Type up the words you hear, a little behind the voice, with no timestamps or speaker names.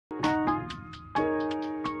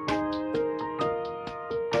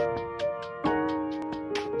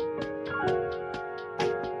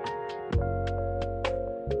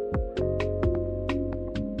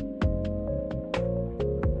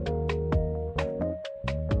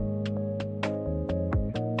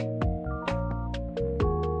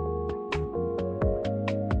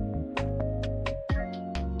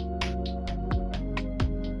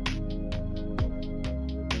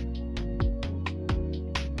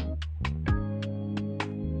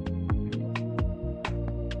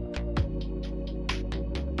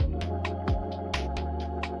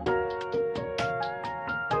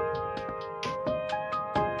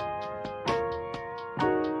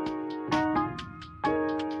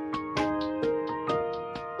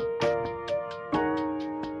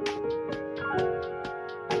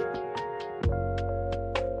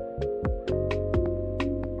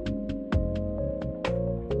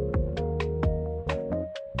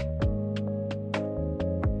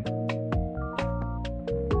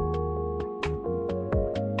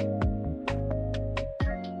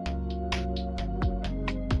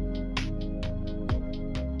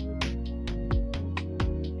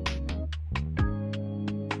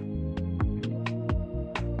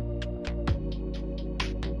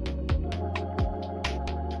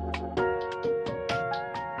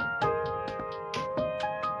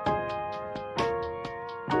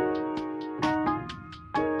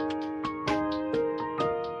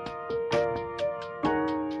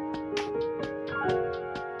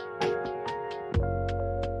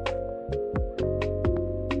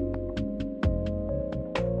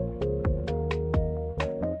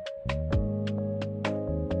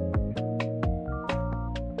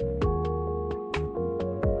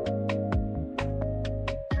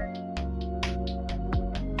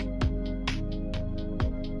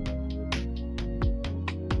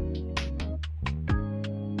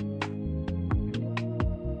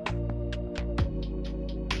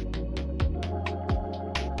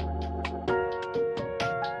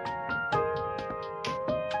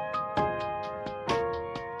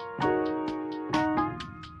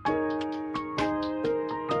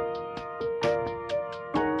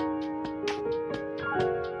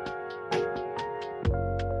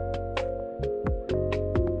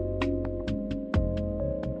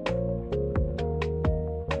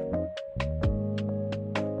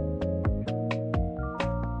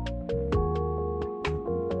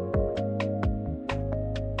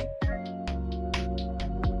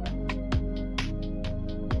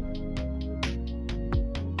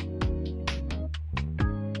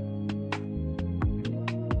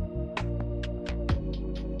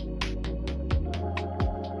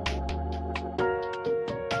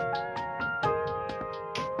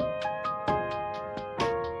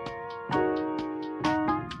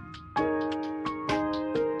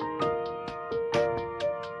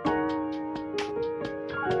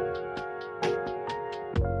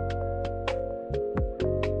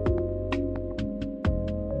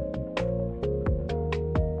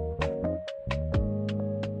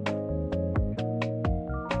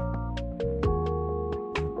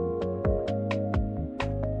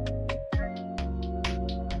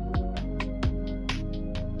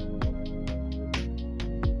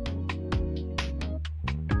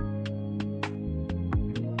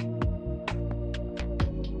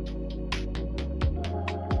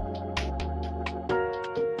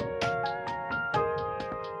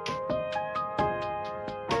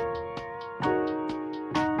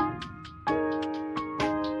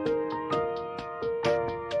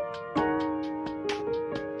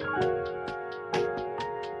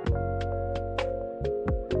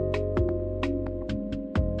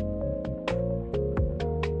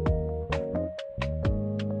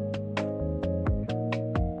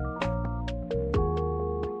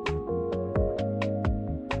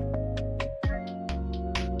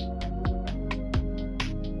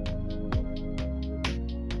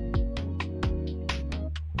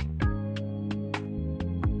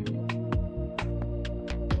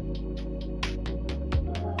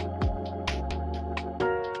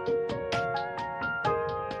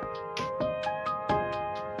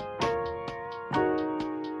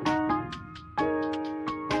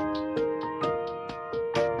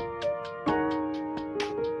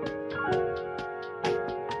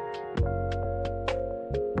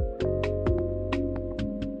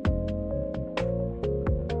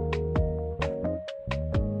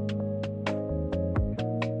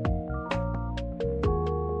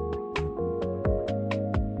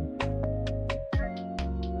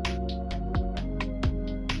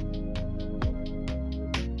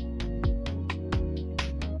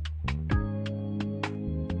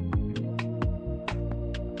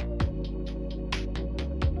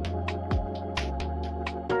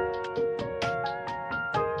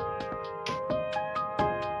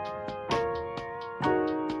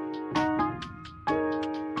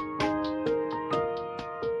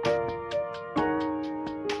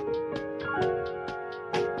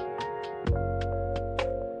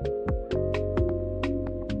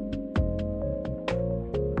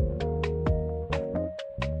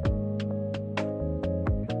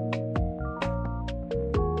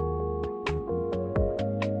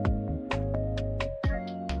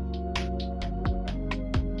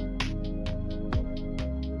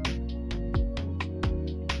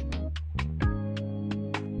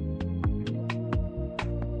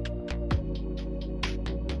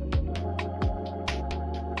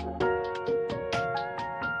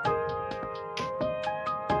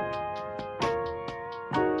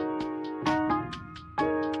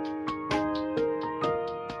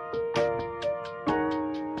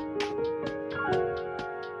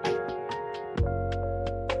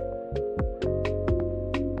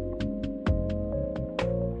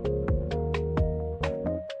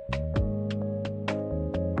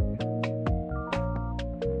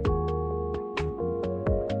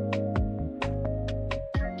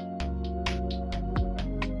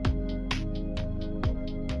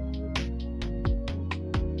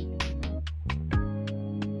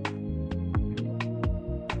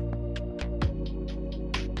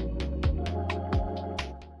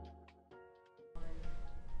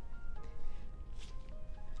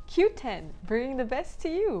Q10, bringing the best to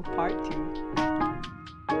you, part 2.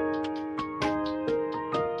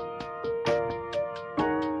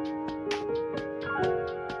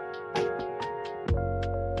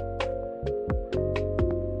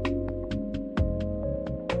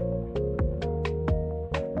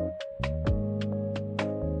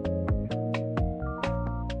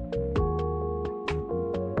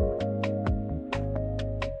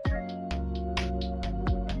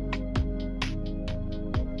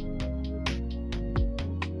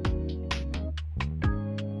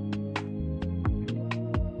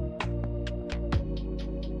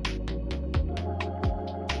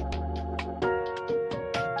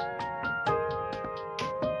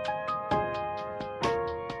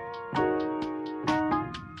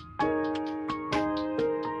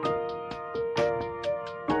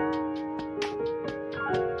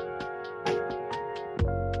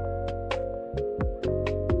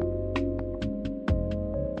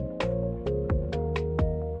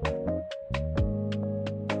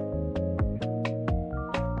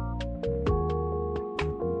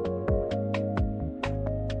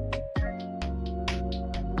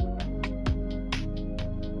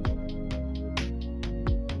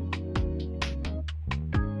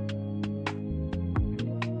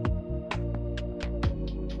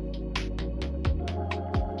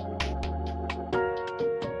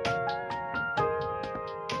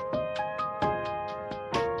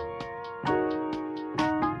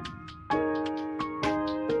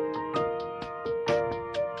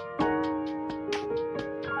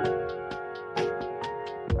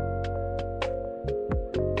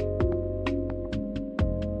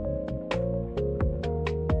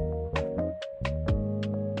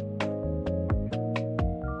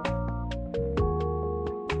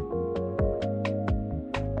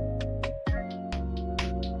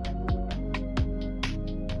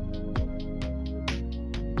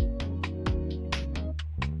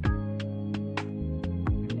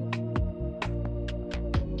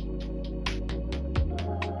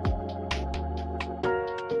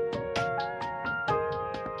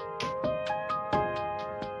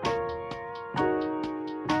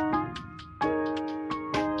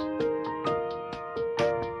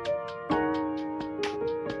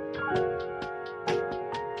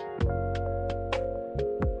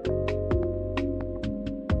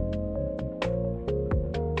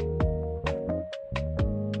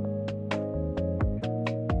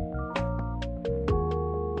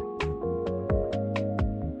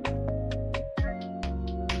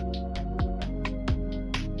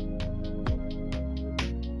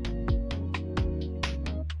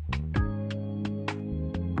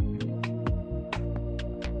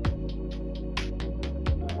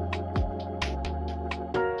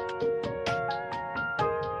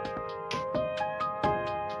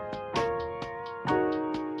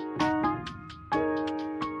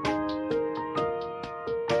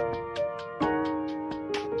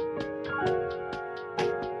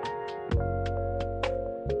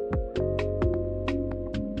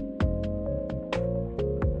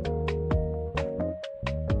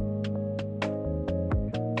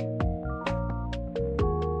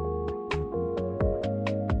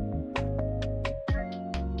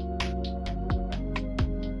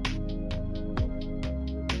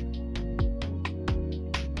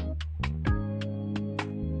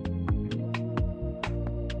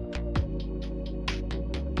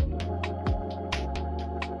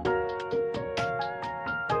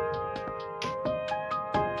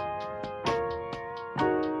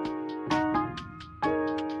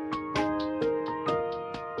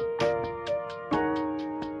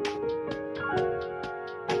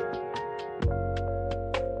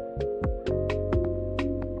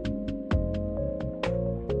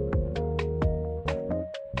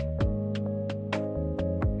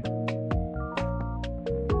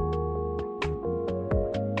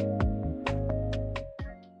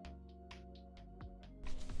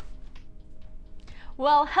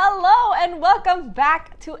 Well, hello and welcome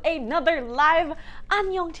back to another live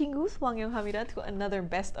Annyeong 친구 수학영합니다, to another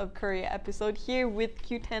Best of Korea episode here with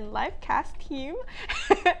Q10 Livecast team.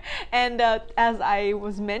 And as I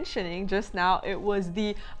was mentioning just now, it was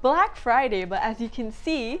the Black Friday, but as you can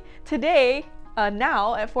see today,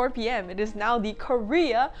 now at 4 p.m. it is now the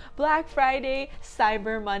Korea Black Friday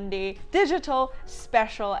Cyber Monday digital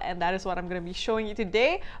special, and that is what I'm going to be showing you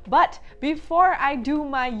today. But before I do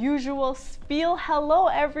my usual spiel, hello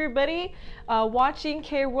everybody watching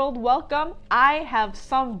K-World, welcome. I have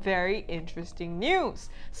some very interesting news.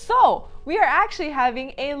 So we are actually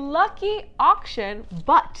having a lucky auction,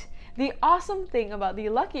 but the awesome thing about the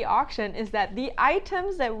lucky auction is that the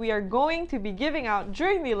items that we are going to be giving out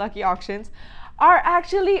during the lucky auctions are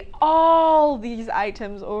actually all these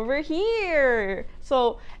items over here.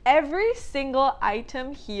 So every single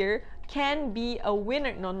item here can be a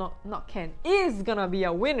winner. No, not can, is gonna be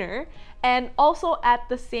a winner. And also at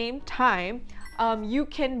the same time, you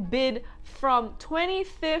can bid from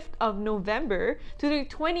 25th of November to the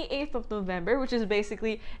 28th of November, which is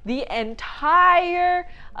basically the entire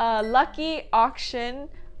lucky auction,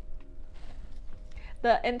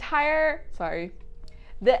 the entire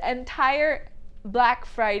Black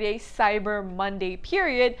Friday, Cyber Monday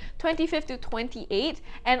period, 25th to 28th,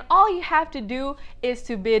 and all you have to do is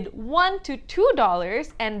to bid $1 to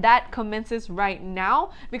 $2, and that commences right now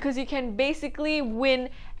because you can basically win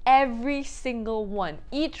every single one.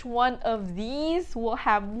 Each one of these will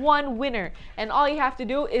have one winner, and all you have to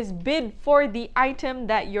do is bid for the item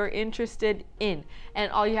that you're interested in.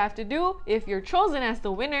 And all you have to do, if you're chosen as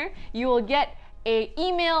the winner, you will get a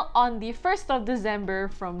email on the 1st of December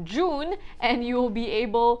from June, and you will be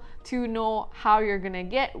able to know how you're gonna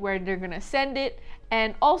get, where they're gonna send it,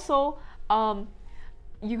 and also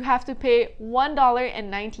you have to pay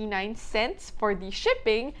 $1.99 for the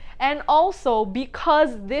shipping. And also,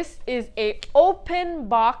 because this is a open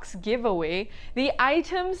box giveaway, the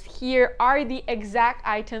items here are the exact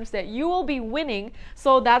items that you will be winning.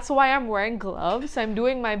 So that's why I'm wearing gloves. I'm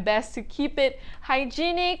doing my best to keep it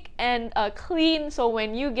hygienic and clean, so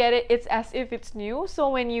when you get it, it's as if it's new. So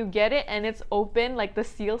when you get it and it's open, like the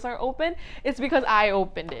seals are open, it's because I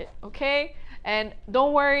opened it, okay? And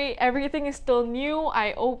don't worry, everything is still new.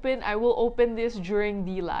 I will open this during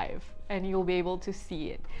the live and you'll be able to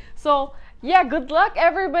see it. So yeah, good luck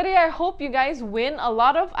everybody. I hope you guys win. A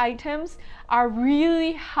lot of items are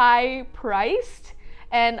really high priced,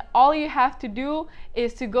 and all you have to do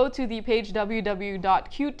is to go to the page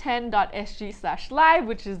www.q10.sg/live,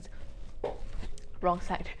 which is wrong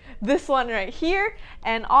side, this one right here,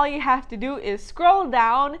 and all you have to do is scroll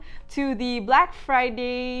down to the Black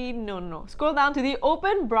Friday, scroll down to the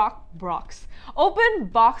open box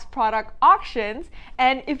product auctions,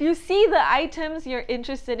 and if you see the items you're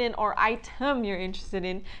interested in or item you're interested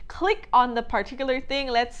in, click on the particular thing.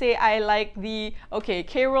 Let's say I like the, okay,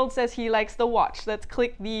 K-World says he likes the watch. Let's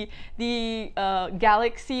click the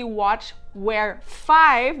Galaxy Watch Wear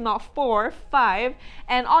 5, not 4, 5,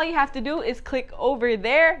 and all you have to do is click over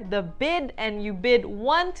there, the bid, and you bid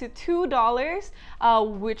 $1 to $2,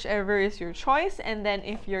 whichever is your choice. And then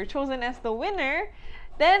if you're chosen as the winner,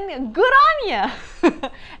 then good on ya.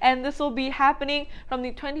 And this will be happening from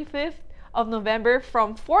the 25th of November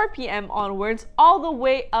from 4 p.m. onwards, all the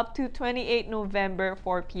way up to 28 November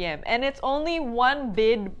 4 p.m. And it's only one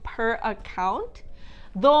bid per account,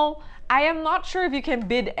 though I am not sure if you can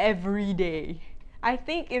bid every day. I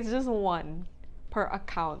think it's just one per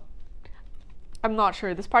account. I'm not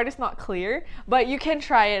sure. This part is not clear, but you can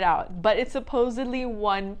try it out. But it's supposedly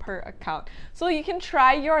one per account. So you can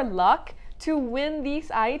try your luck to win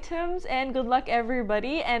these items, and good luck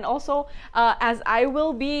everybody. And also, as I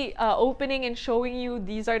will be opening and showing you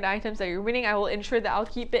these are the items that you're winning, I will ensure that I'll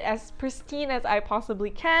keep it as pristine as I possibly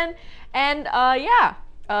can. And yeah,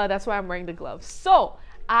 that's why I'm wearing the gloves. So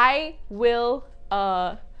I will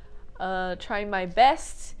try my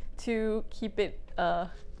best to keep it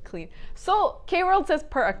clean. So K-World says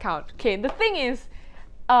per account. Okay, the thing is,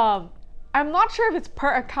 I'm not sure if it's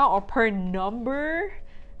per account or per number.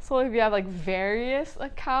 So if you have like various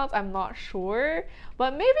accounts, I'm not sure.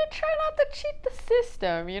 But maybe try not to cheat the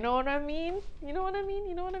system. You know what I mean? You know what I mean?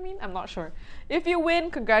 You know what I mean? I'm not sure. If you win,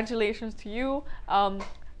 congratulations to you.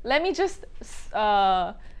 Let me just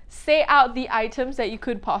say out the items that you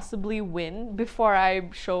could possibly win before I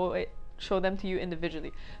show them to you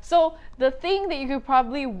individually. So the thing that you could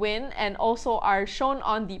probably win and also are shown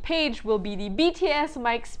on the page will be the BTS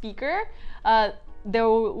mic speaker. There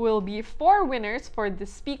will be 4 winners for the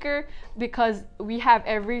speaker because we have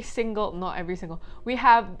we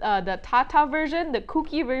have the Tata version, the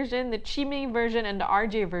Cookie version, the Chimney version, and the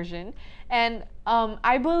RJ version. And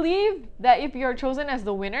I believe that if you're chosen as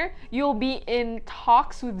the winner, you'll be in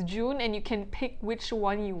talks with June and you can pick which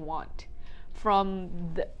one you want from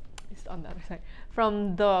the, it's on the other side,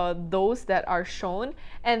 from those that are shown.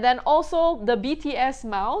 And then also the BTS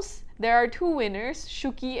mouse, there are 2 winners,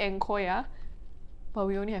 Shuki and Koya. But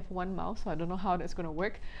we only have 1 mouse, so I don't know how that's gonna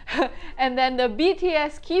work. And then the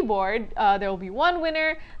BTS keyboard, there will be 1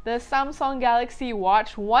 winner. The Samsung Galaxy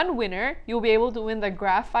Watch, 1 winner. You'll be able to win the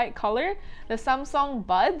graphite color. The Samsung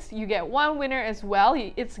Buds, you get 1 winner as well.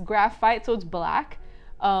 It's graphite, so it's black.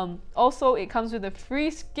 Also, it comes with a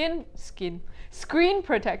free screen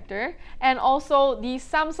protector, and also the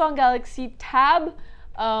Samsung Galaxy Tab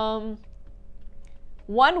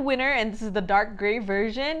one winner, and this is the dark gray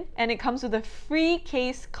version, and it comes with a free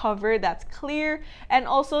case cover that's clear, and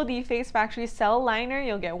also the Face Factory Cell Liner,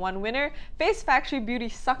 you'll get one winner. Face Factory Beauty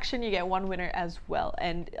Suction, you get one winner as well.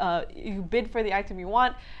 And you bid for the item you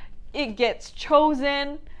want, it gets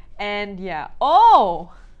chosen, and yeah.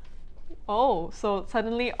 Oh, so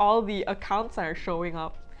suddenly all the accounts are showing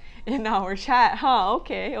up in our chat, huh?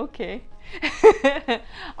 Okay.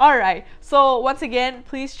 All right, so once again,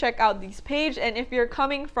 please check out this page, and if you're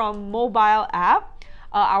coming from mobile app,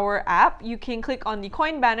 our app, you can click on the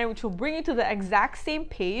coin banner, which will bring you to the exact same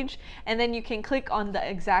page, and then you can click on the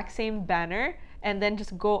exact same banner and then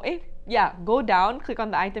just go down, click on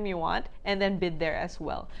the item you want, and then bid there as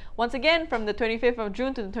well. Once again, from the 25th of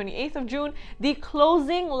June to the 28th of June, the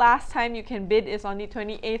closing last time you can bid is on the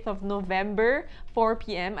 28th of November, 4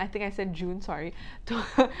 p.m. I think I said June, sorry.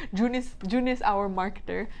 June is our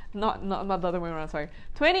marketer, not the other way around, sorry.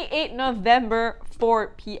 28 November, 4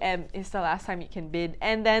 p.m. is the last time you can bid,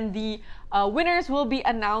 and then the winners will be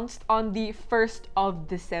announced on the 1st of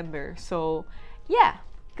December. So yeah,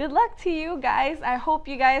 good luck to you guys. I hope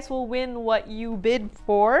you guys will win what you bid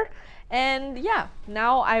for. And yeah,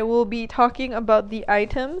 now I will be talking about the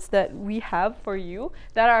items that we have for you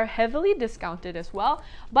that are heavily discounted as well.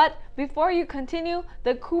 But before you continue,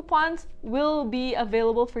 the coupons will be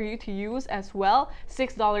available for you to use as well.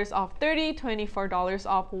 $6 off 30, $24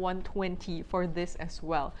 off 120 for this as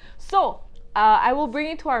well. So I will bring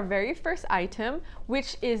you to our very first item,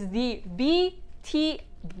 which is the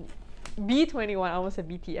B21, I almost said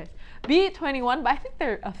BTS. B21, but I think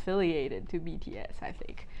they're affiliated to BTS, I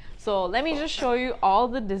think. So let me just show you all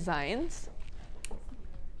the designs.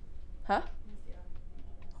 Huh?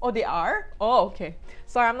 Oh, they are? Oh, okay.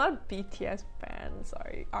 Sorry, I'm not a BTS fan.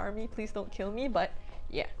 Sorry, ARMY, please don't kill me. But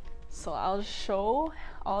yeah, so I'll show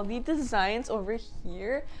all the designs over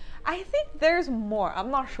here. I think there's more.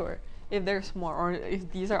 I'm not sure if there's more or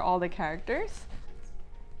if these are all the characters.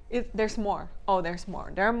 There's more. Oh, there's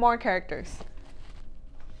more. There are more characters.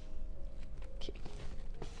 Okay.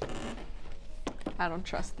 I don't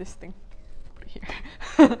trust this thing. Put it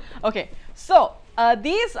here. Okay, so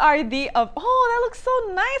these are the oh, that looks so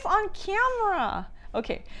nice on camera.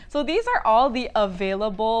 Okay, so these are all the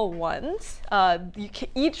available ones.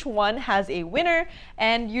 Each one has a winner,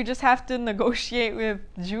 and you just have to negotiate with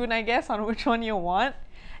June, I guess, on which one you want.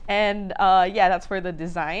 And yeah, that's for the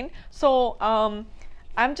design. So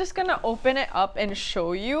I'm just gonna open it up and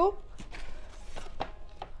show you.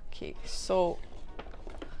 Okay, so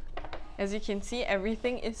as you can see,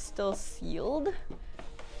 everything is still sealed.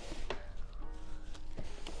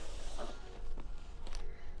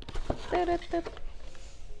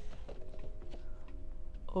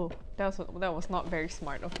 Oh, that was not very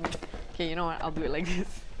smart of me. Okay, you know what? I'll do it like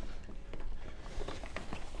this.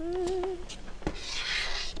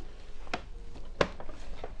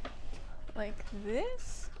 Like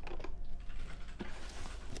this.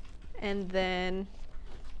 And then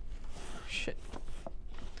shit.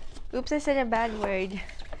 Oops, I said a bad word.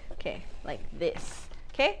 Okay, like this.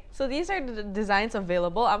 Okay, so these are the designs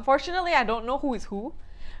available. Unfortunately, I don't know who is who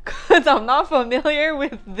because I'm not familiar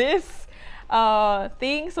with this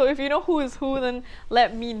thing. So if you know who is who, then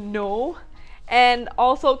let me know. And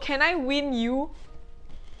also, can I win you?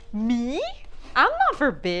 Me? I'm not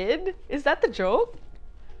forbid. Is that the joke?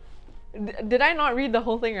 Did I not read the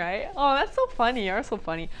whole thing right? Oh, that's so funny. You're so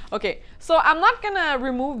funny. Okay, so I'm not gonna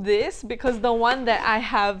remove this because the one that I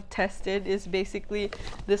have tested is basically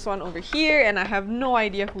this one over here, and I have no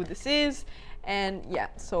idea who this is. And yeah,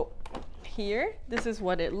 so here, this is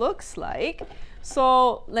what it looks like.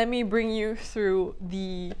 So let me bring you through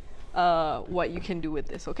the what you can do with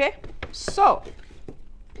this, okay? So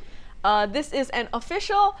this is an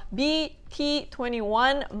official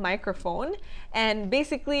BT21 microphone, and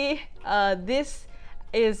basically this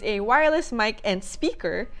is a wireless mic and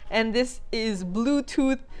speaker, and this is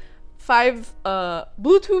Bluetooth 5.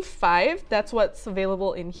 That's what's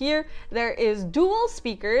available in here. There is dual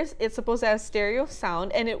speakers. It's supposed to have stereo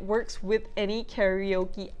sound, and it works with any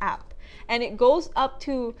karaoke app, and it goes up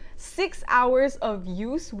to 6 hours of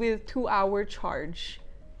use with 2-hour charge.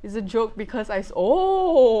 It's a joke because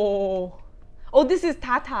oh, this is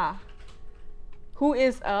Tata. Who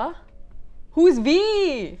is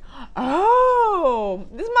V? Oh,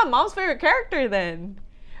 this is my mom's favorite character then.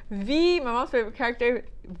 V, my mom's favorite character,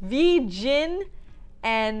 V, Jin,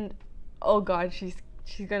 and oh god, she's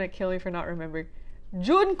gonna kill me for not remembering.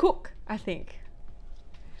 Jungkook, I think.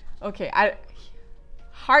 Okay,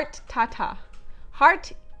 Heart Tata.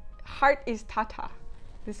 Heart is Tata.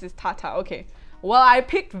 This is Tata. Okay. Well, I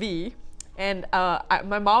picked V, And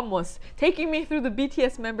my mom was taking me through the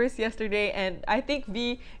BTS members yesterday, and I think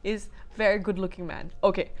V is very good looking man.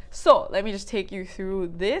 Okay, so let me just take you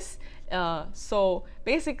through this. So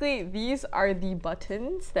basically these are the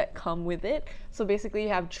buttons that come with it. So basically you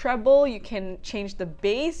have treble, you can change the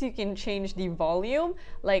bass, you can change the volume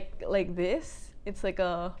like this. It's like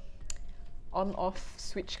a on-off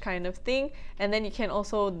switch kind of thing, and then you can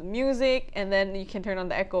also music, and then you can turn on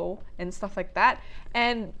the echo and stuff like that.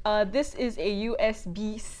 And this is a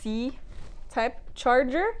USB-C type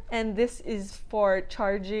charger, and this is for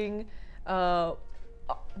charging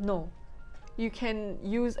no, you can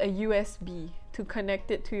use a USB to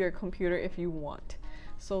connect it to your computer if you want.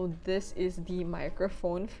 So this is the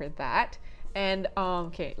microphone for that. And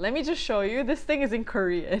okay, let me just show you. This thing is in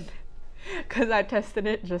Korean because I tested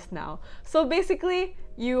it just now. So basically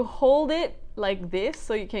you hold it like this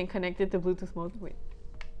so you can connect it to Bluetooth mode. Wait.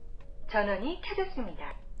 전원이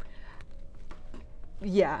켜졌습니다.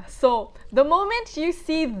 Yeah, so the moment you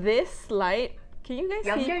see this light, can you guys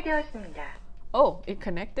see? 연결되었습니다. Oh, it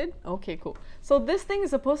connected? Okay, cool. So this thing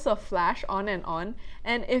is supposed to flash on,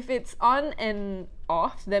 and if it's on and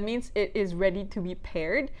off, that means it is ready to be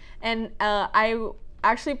paired. And I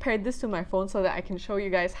actually paired this to my phone so that I can show you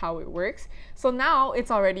guys how it works. So now it's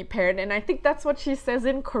already paired, and I think that's what she says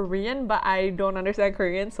in Korean, but I don't understand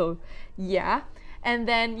Korean, so yeah. And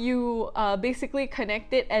then you basically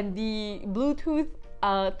connect it, and the Bluetooth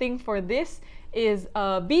thing for this is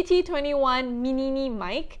a BT21 Minini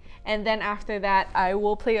mic. And then after that, I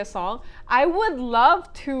will play a song. I would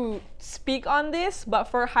love to speak on this, but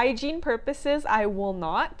for hygiene purposes, I will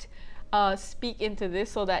not speak into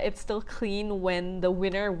this so that it's still clean when the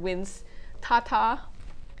winner wins Tata.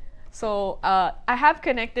 So I have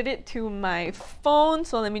connected it to my phone,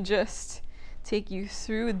 so let me just take you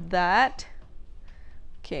through that.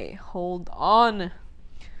 Okay, hold on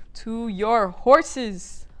to your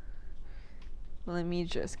horses. Let me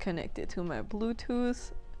just connect it to my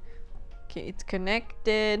Bluetooth. Okay, it's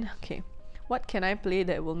connected. Okay, what can I play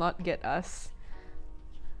that will not get us?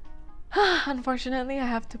 Unfortunately, I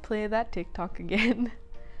have to play that TikTok again.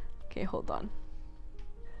 Okay, hold on.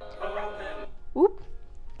 Oop.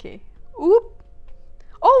 Okay. Oop.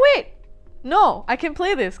 Oh, wait! No, I can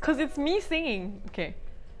play this because it's me singing. Okay.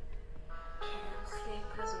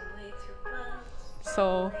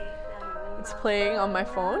 So, it's playing on my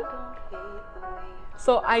phone.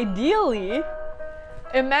 So, ideally,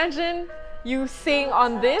 imagine you sing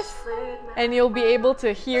on this and you'll be able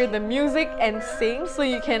to hear the music and sing, so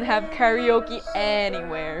you can have karaoke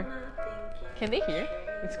anywhere. Can they hear?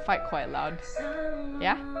 It's quite loud.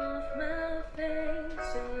 Yeah?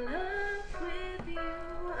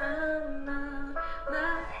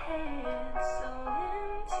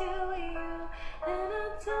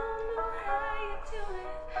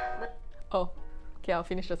 Oh, okay, I'll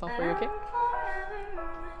finish the song for you, okay?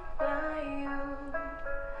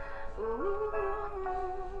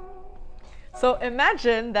 So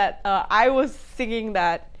imagine that I was singing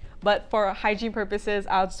that, but for hygiene purposes,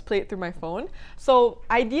 I'll just play it through my phone. So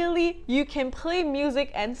ideally, you can play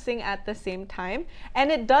music and sing at the same time,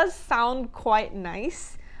 and it does sound quite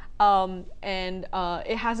nice. And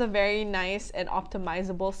it has a very nice and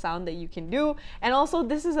optimizable sound that you can do. And also,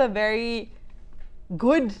 this is a very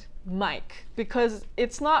good mic because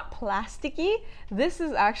it's not plasticky. This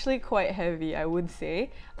is actually quite heavy, I would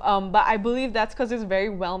say, but I believe that's because it's very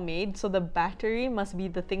well made, so the battery must be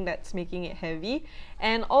the thing that's making it heavy.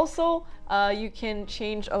 And also you can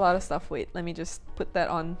change a lot of stuff. Wait, let me just put that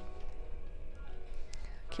on.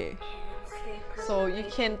 Okay, so you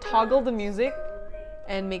can toggle the music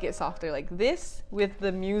and make it softer like this with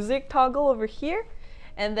the music toggle over here,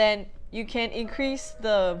 and then you can increase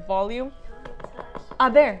the volume. Ah,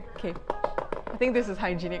 there. Okay. I think this is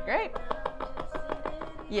hygienic, right?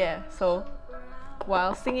 Yeah, so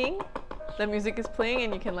while singing, the music is playing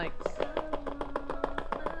and you can like...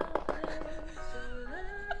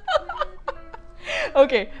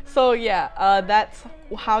 Okay, so yeah, that's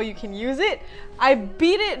how you can use it. I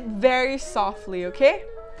beat it very softly, okay?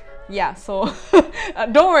 Yeah, so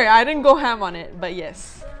don't worry, I didn't go ham on it, but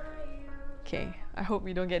yes. Okay. I hope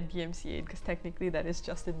we don't get DMCA'd because technically that is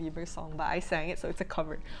Justin Bieber's song, but I sang it, so it's a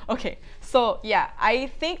cover. Okay, so yeah, I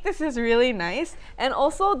think this is really nice. And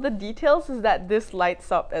also the details is that this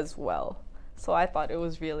lights up as well. So I thought it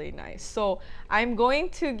was really nice. So I'm going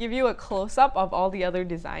to give you a close-up of all the other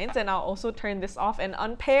designs, and I'll also turn this off and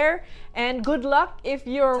unpair. And good luck if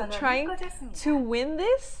you're trying to win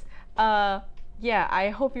this. Yeah, I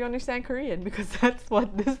hope you understand Korean because that's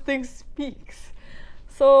what this thing speaks.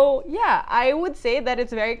 So yeah, I would say that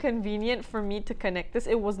it's very convenient for me to connect this.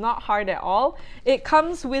 It was not hard at all. It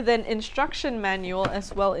comes with an instruction manual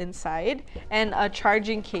as well inside and a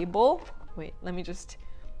charging cable. Wait, let me just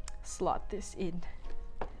slot this in.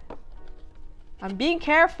 I'm being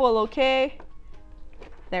careful, okay?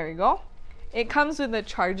 There we go. It comes with a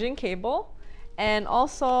charging cable and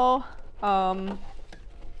also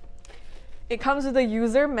it comes with a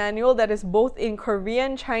user manual that is both in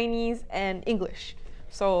Korean, Chinese, and English.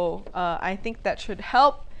 So I think that should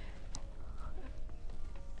help.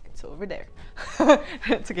 It's over there.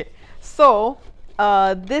 It's okay. So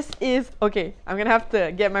this is, okay, I'm gonna have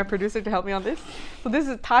to get my producer to help me on this. So this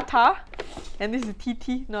is Tata, and this is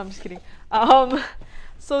TT. No, I'm just kidding.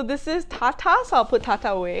 So this is Tata, so I'll put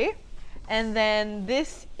Tata away. And then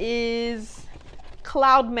this is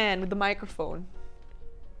Cloudman with the microphone.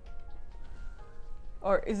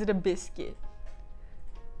 Or is it a biscuit?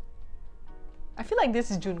 I feel like this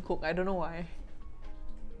is Jungkook. I don't know why.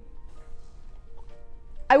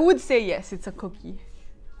 I would say yes, it's a cookie.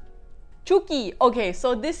 Chuki. Okay,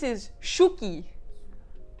 so this is Shuki.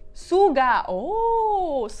 Suga.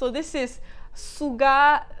 Oh, so this is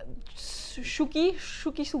Suga. Shuki.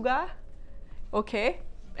 Shuki Suga. Okay.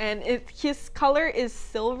 And his color is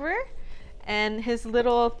silver. And his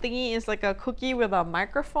little thingy is like a cookie with a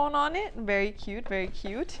microphone on it. Very cute, very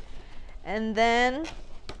cute. And then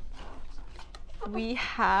we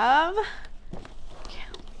have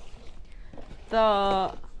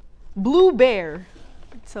the blue bear.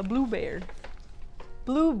 It's a blue bear.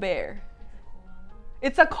 Blue bear.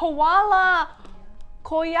 It's a koala.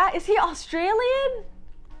 Koya. Is he Australian?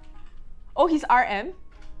 Oh, he's RM.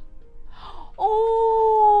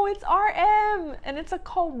 Oh, it's RM. And it's a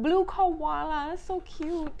blue koala. That's so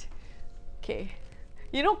cute. Okay.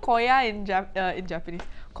 You know Koya in Japanese.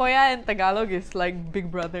 Koya in Tagalog is like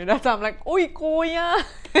big brother. That's why I'm like, oi Koya.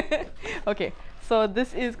 Okay, so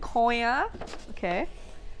this is Koya. Okay.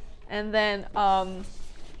 And then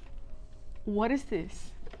what is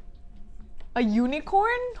this? A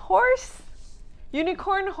unicorn horse?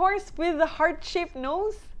 Unicorn horse with a heart-shaped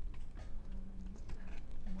nose?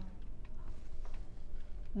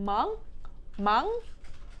 Mang? Mang?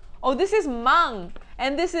 Oh, this is Mang.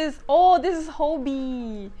 And this is, oh, this is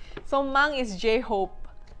Hobie. So Mang is J-Hope.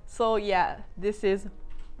 So yeah, this is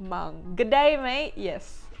Mang. Good day, mate.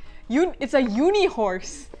 Yes. It's a uni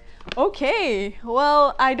horse. Okay.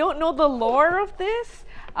 Well, I don't know the lore of this.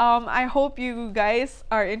 I hope you guys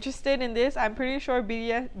are interested in this. I'm pretty sure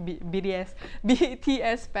BTS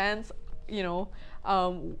fans, you know,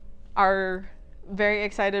 are very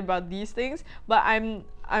excited about these things. But I'm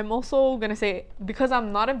also gonna say, because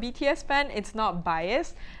I'm not a BTS fan, it's not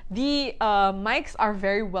biased. The mics are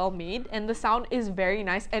very well made and the sound is very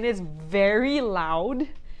nice and it's very loud.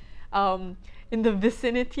 In the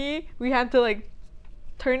vicinity, we had to like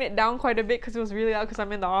turn it down quite a bit because it was really loud because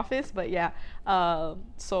I'm in the office. But yeah,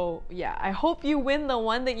 so yeah, I hope you win the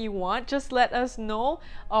one that you want. Just let us know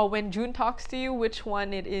when June talks to you which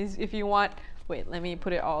one it is. If you want, wait, let me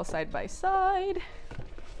put it all side by side.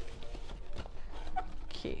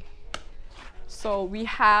 Okay, so we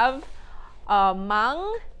have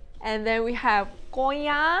Mang, and then we have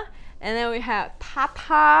Koya, and then we have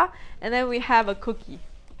Tata, and then we have a cookie.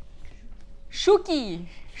 Shuki,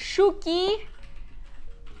 Shuki,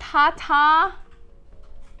 Tata,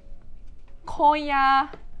 Koya,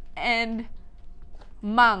 and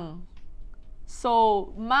Mang.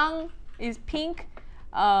 So Mang is pink,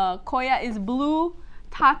 Koya is blue,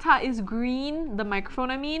 Tata is green, the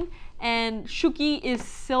microphone I mean, and Shuki is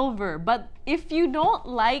silver. But if you don't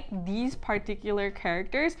like these particular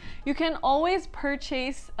characters, you can always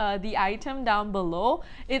purchase the item down below.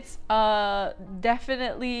 It's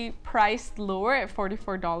definitely priced lower at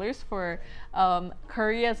 $44 for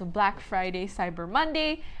Korea's Black Friday Cyber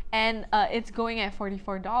Monday, and it's going at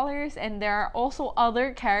 $44. And there are also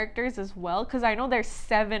other characters as well, because I know there's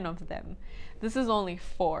 7 of them. This is only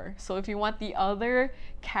 4. So if you want the other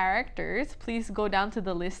characters, please go down to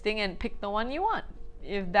the listing and pick the one you want,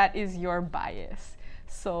 if that is your bias.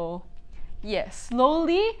 So yes,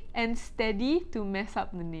 slowly and steady to mess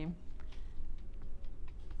up the name.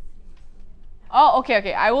 Oh,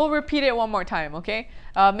 okay. I will repeat it one more time, okay?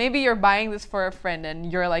 Maybe you're buying this for a friend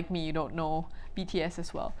and you're like me, you don't know BTS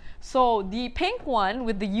as well. So the pink one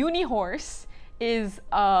with the uni horse is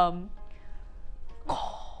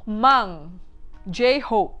Mang,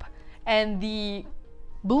 J-Hope, and the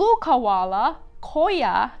blue koala,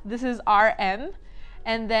 Koya, this is RM,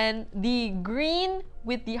 and then the green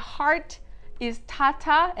with the heart is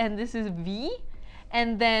Tata, and this is V,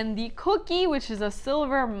 and then the cookie, which is a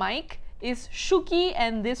silver mic, is Shuki,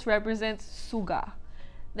 and this represents Suga.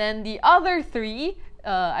 Then the other three,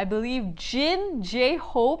 I believe Jin,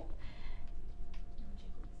 J-Hope,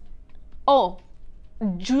 oh,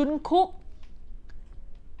 Jungkook,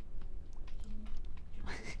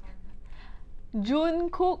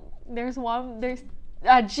 Jungkook, there's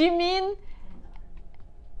Jimin,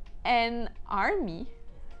 and ARMY.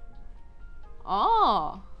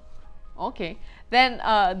 Oh, okay. Then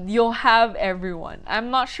you'll have everyone. I'm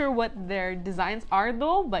not sure what their designs are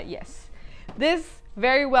though, but yes. This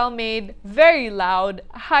very well made, very loud,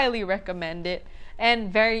 highly recommend it,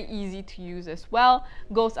 and very easy to use as well.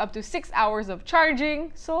 Goes up to 6 hours of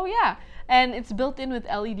charging, so yeah. And it's built in with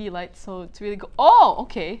LED lights, so it's really good. Oh,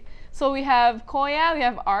 okay. So we have Koya, we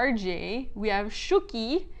have RJ, we have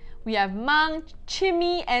Shuki, we have Mang,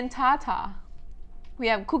 Chimmy, and Tata. We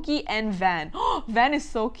have Cookie and Van. Van is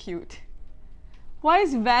so cute. Why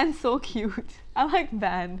is Van so cute? I like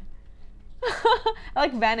Van. I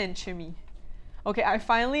like Van and Chimmy. Okay, I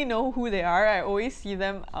finally know who they are. I always see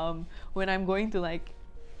them when I'm going to like,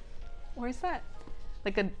 where's that?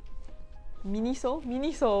 Like a Miniso?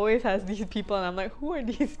 Miniso always has these people and I'm like, who are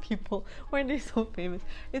these people? Why are they so famous?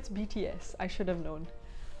 It's BTS. I should have known.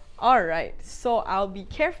 Alright, so I'll be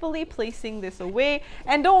carefully placing this away.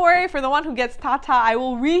 And don't worry, for the one who gets Tata, I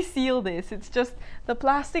will reseal this. It's just the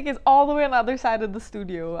plastic is all the way on the other side of the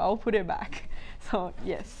studio. I'll put it back. So,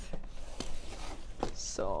 yes.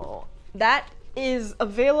 So, that is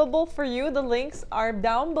available for you. The links are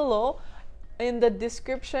down below in the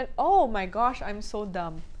description. Oh my gosh, I'm so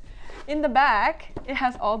dumb. In the back, it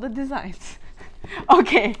has all the designs.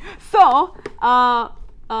 Okay, so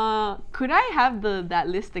could I have that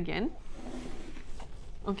list again?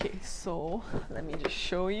 Okay, so let me just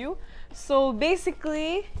show you. So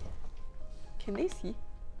basically, can they see?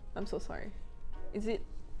 I'm so sorry. Is it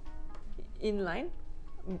in line?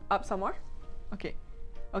 Up some more? Okay.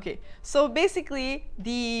 Okay, so basically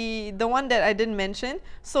the one that I didn't mention,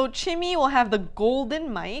 so Chimmy will have the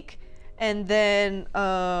golden mic, and then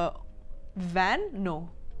Van? No,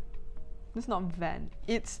 it's not Van,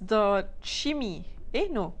 it's the Chimmy.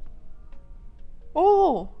 No.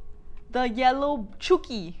 Oh, the yellow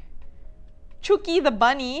Chucky. Chucky the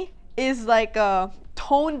bunny is like a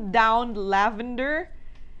toned down lavender,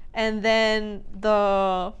 and then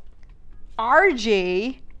the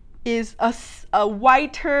RJ is a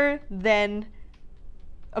whiter than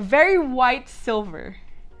a very white silver.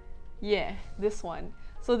 Yeah, this one.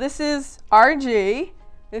 So this is RJ,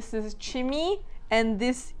 this is Chimmy, and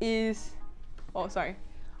this is, oh sorry,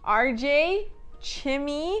 RJ,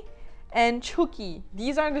 Chimmy, and Chucky.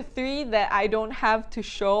 These are the three that I don't have to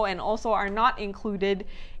show and also are not included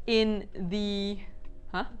in the,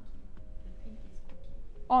 huh?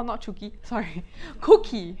 Oh, not Chucky, sorry,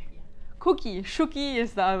 Cookie. Cookie, Shuki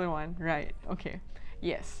is the other one, right? Okay,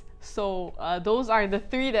 yes. So those are the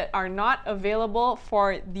three that are not available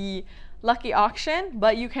for the lucky auction,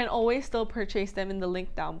 but you can always still purchase them in the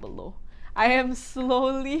link down below. I am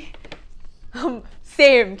slowly,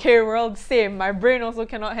 same, K-World, same. My brain also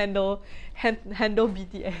cannot handle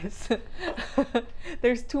BTS.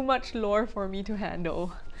 There's too much lore for me to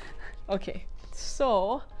handle. Okay,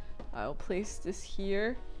 so I'll place this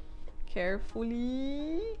here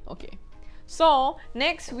carefully. Okay. So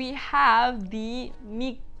next we have the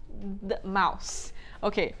mouse.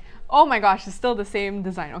 Okay. Oh my gosh, it's still the same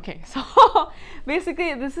design. Okay, so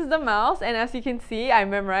basically this is the mouse, and as you can see, I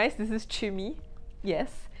memorized this is Chimmy.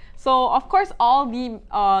 Yes. So of course all the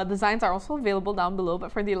designs are also available down below,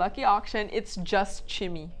 but for the lucky auction, it's just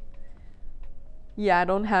Chimmy. Yeah, I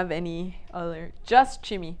don't have any other, just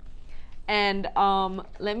Chimmy. And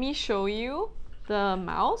let me show you the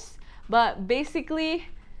mouse. But basically,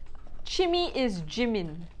 Chimmy is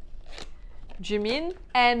Jimin. Jimin,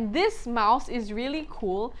 and this mouse is really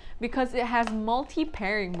cool because it has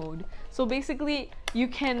multi-pairing mode. So basically, you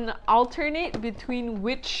can alternate between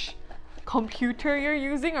which computer you're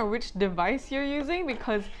using or which device you're using,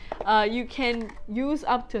 because you can use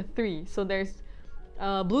up to 3. So there's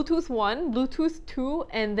Bluetooth 1, Bluetooth 2,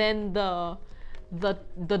 and then the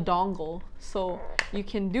dongle. So you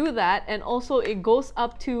can do that, and also it goes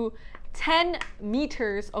up to 10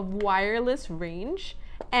 meters of wireless range,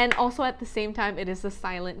 and also at the same time it is a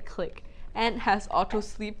silent click, and has auto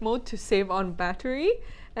sleep mode to save on battery,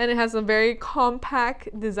 and it has a very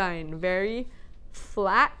compact design, very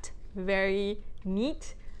flat, very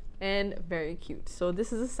neat, and very cute. So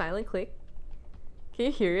this is a silent click. Can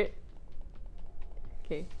you hear it?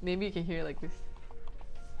 Okay, maybe you can hear it like this.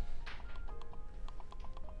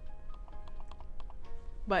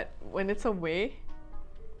 But when it's away,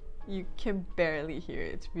 you can barely hear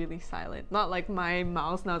it. It's really silent. Not like my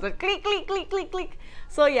mouse now. It's like click, click, click, click, click.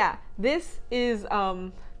 So yeah, this is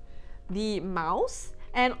the mouse.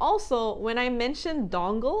 And also, when I mentioned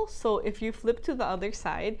dongle, so if you flip to the other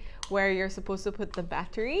side where you're supposed to put the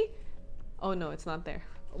battery, oh no, it's not there.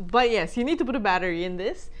 But yes, you need to put a battery in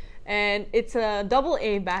this. And it's a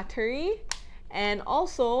AA battery. And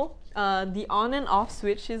also, the on and off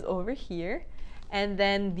switch is over here. And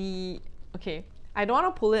then okay, I don't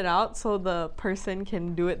want to pull it out so the person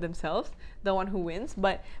can do it themselves, the one who wins.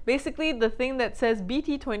 But basically, the thing that says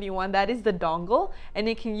BT21, that is the dongle, and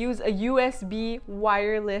it can use a USB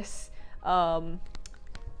wireless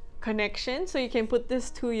connection. So you can put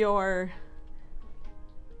this to your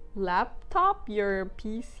laptop, your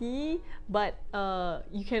PC, but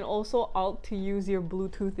you can also alt to use your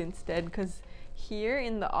Bluetooth instead, because here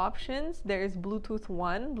in the options there's Bluetooth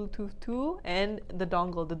 1, Bluetooth 2, and the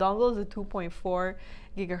dongle. The dongle is a 2.4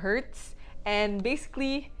 gigahertz, and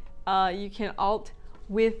basically you can alt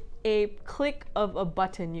with a click of a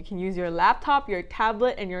button. You can use your laptop, your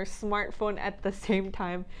tablet, and your smartphone at the same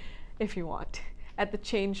time if you want, at the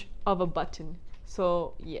change of a button.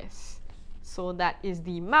 So yes, so that is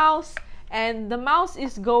the mouse, and the mouse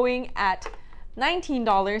is going at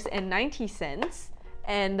 $19.90,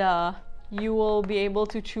 and you will be able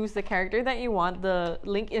to choose the character that you want. The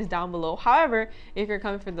link is down below. However, if you're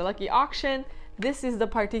coming for the lucky auction, this is the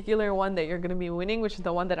particular one that you're going to be winning, which is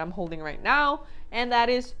the one that I'm holding right now, and that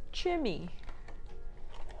is Jimmy.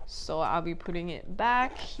 So I'll be putting it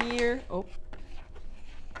back here. Oh.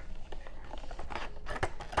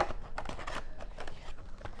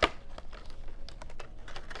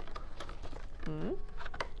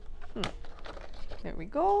 There we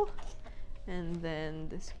go. And then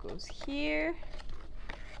this goes here.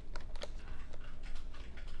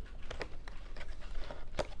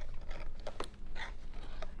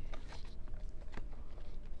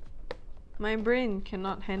 My brain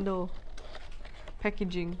cannot handle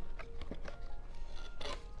packaging.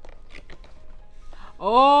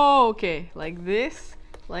 Oh, okay. Like this,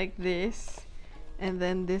 and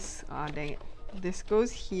then this. Ah, dang it. This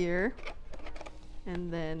goes here,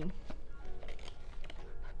 and then.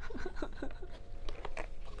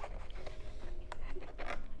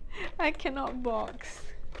 I cannot box.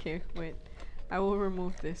 Okay, wait. I will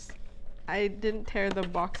remove this. I didn't tear the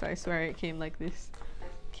box, I swear it came like this.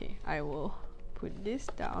 Okay, I will put this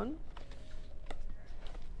down.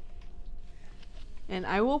 And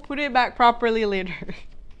I will put it back properly later.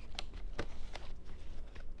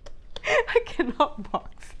 I cannot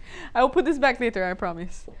box. I will put this back later, I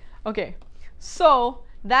promise. Okay, so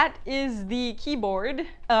that is the keyboard,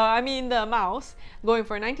 the mouse, going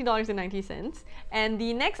for $19.90. And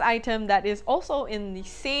the next item that is also in the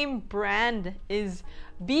same brand is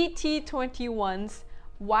BT21's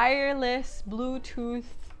wireless Bluetooth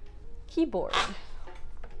keyboard.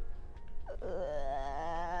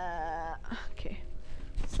 Okay,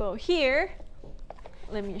 so here,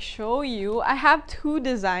 let me show you. I have two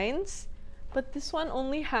designs, but this one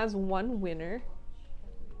only has one winner.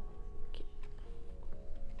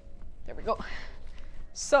 There we go.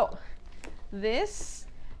 So this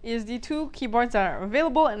is the two keyboards that are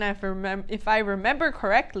available, and if I remember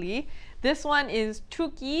correctly, this one is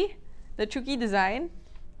Chuki, the Chuki design.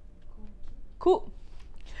 Cool.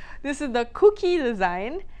 This is the Cookie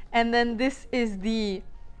design, and then this is the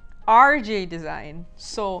RJ design.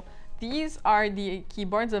 So these are the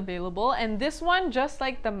keyboards available, and this one, just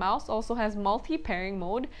like the mouse, also has multi-pairing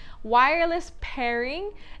mode, wireless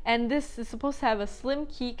pairing, and this is supposed to have a slim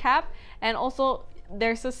keycap, and also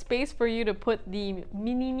there's a space for you to put the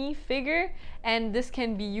Minini figure, and this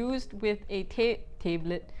can be used with a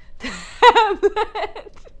tablet,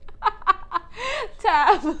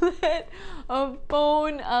 a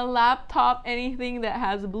phone, a laptop, anything that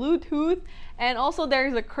has Bluetooth. And also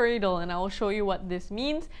there's a cradle, and I will show you what this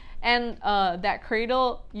means. And that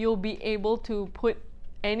cradle, you'll be able to put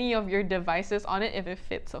any of your devices on it if it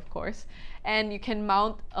fits, of course. And you can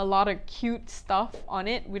mount a lot of cute stuff on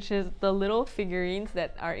it, which is the little figurines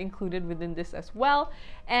that are included within this as well.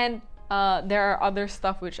 And there are other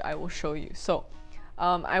stuff which I will show you. So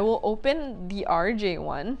I will open the RJ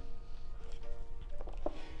one.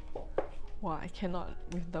 Wow, I cannot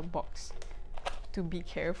with the box. To be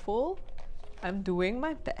careful, I'm doing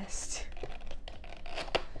my best.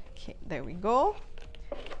 Okay, there we go.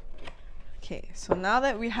 Okay, so now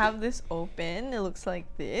that we have this open, it looks like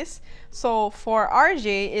this. So for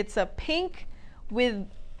RJ, it's a pink with,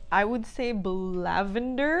 I would say,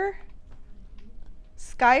 lavender,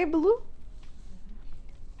 sky blue.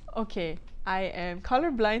 Okay, I am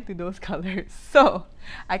colorblind to those colors, so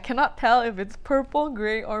I cannot tell if it's purple,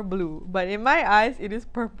 gray, or blue, but in my eyes it is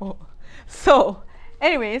purple. So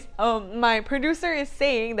anyways, my producer is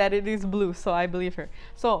saying that it is blue, so I believe her.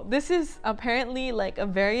 So this is apparently like a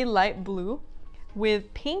very light blue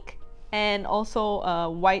with pink and also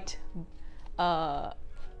white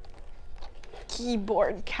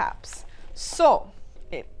keyboard caps. So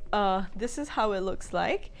this is how it looks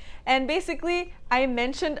like. And basically, I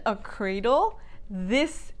mentioned a cradle.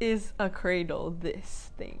 This is a cradle,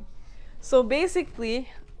 this thing. So basically,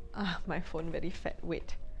 my phone very fat,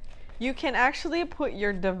 wait. You can actually put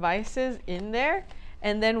your devices in there,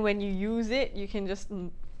 and then when you use it, you can just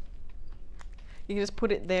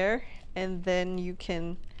put it there, and then you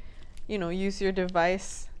can, you know, use your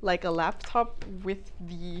device like a laptop with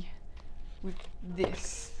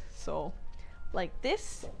this. So like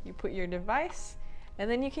this, you put your device and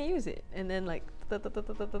then you can use it, and then like don't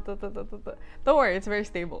worry, it's very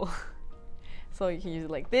stable. So you can use it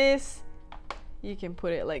like this, you can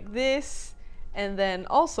put it like this, and then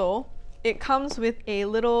also it comes with a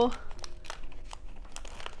little,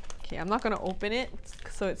 okay, I'm not gonna open it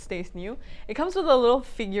so it stays new. It comes with a little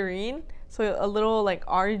figurine, so a little like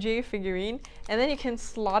RJ figurine, and then you can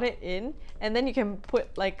slot it in, and then you can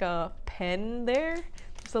put like a pen there.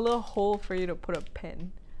 There's a little hole for you to put a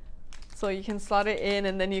pen. So you can slot it in,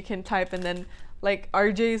 and then you can type, and then like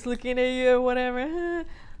RJ is looking at you or whatever.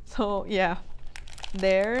 So yeah,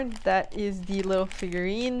 there, that is the little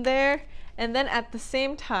figurine there. And then at the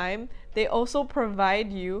same time, they also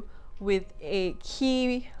provide you with a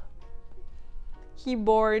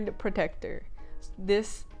keyboard protector.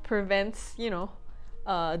 This prevents, you know,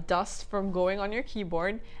 dust from going on your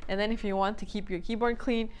keyboard. And then if you want to keep your keyboard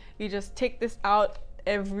clean, you just take this out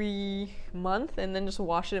every month and then just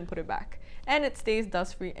wash it and put it back, and it stays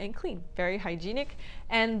dust free and clean. Very hygienic.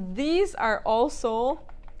 And these are also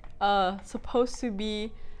supposed to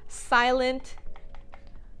be silent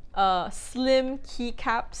slim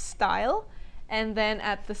keycap style, and then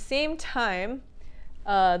at the same time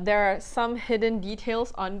there are some hidden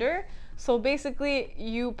details under. So basically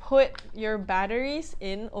you put your batteries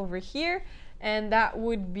in over here, and that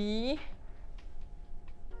would be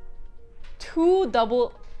two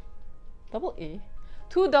double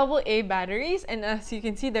A batteries, and as you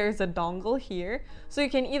can see, there's a dongle here. So you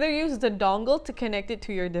can either use the dongle to connect it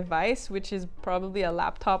to your device, which is probably a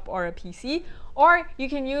laptop or a PC, or you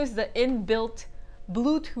can use the inbuilt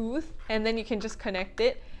Bluetooth, and then you can just connect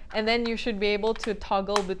it, and then you should be able to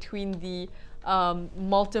toggle between the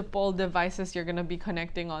multiple devices you're going to be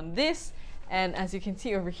connecting on this. And as you can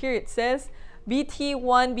see over here, it says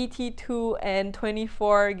BT1, BT2, and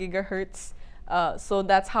 24 gigahertz. So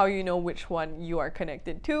that's how you know which one you are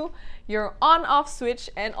connected to. Your on-off switch,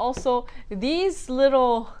 and also these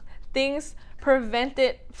little things prevent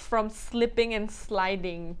it from slipping and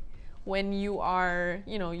sliding when you are,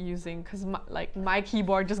 you know, using, because my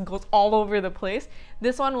keyboard just goes all over the place.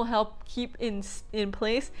 This one will help keep in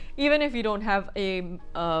place even if you don't have a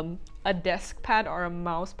desk pad or a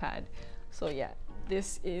mouse pad. So yeah,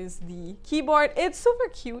 this is the keyboard. It's super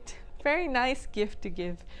cute. Very nice gift to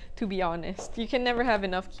give, to be honest. You can never have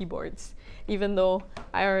enough keyboards. Even though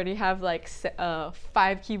I already have like 5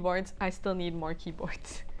 keyboards, I still need more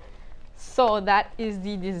keyboards. So that is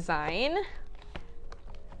the design.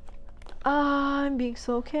 I'm being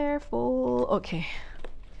so careful. Okay.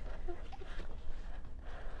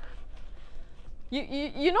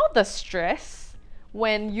 You know the stress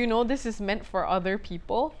when you know this is meant for other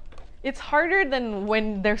people? It's harder than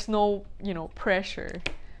when there's no, you know, pressure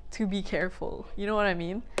to be careful. You know what I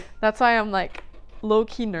mean? That's why I'm like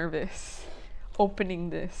low-key nervous opening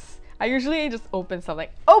this. I usually just open stuff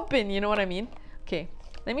like open, you know what I mean? Okay,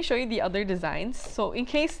 let me show you the other designs. So in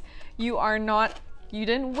case you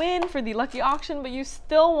didn't win for the lucky auction, but you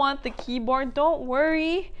still want the keyboard, don't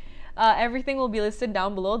worry. Everything will be listed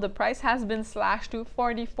down below. The price has been slashed to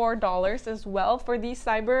 $44 as well for the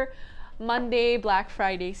Cyber Monday Black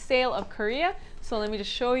Friday sale of Korea. So let me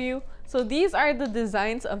just show you. So these are the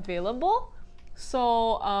designs available.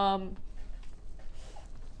 So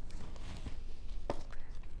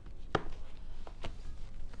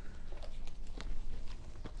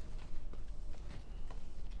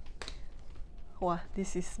wow,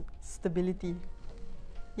 this is stability.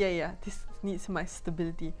 Yeah, this needs my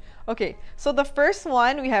stability. Okay, so the first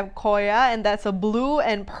one, we have Koya, and that's a blue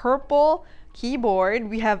and purple keyboard.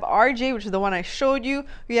 We have RJ, which is the one I showed you.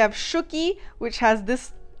 We have Shuki, which has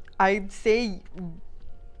this, I'd say,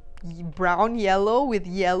 brown yellow with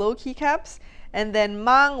yellow keycaps. And then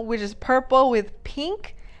Mang, which is purple with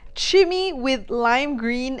pink. Chimmy with lime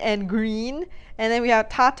green and green. And then we have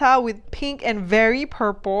Tata with pink and very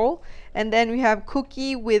purple. And then we have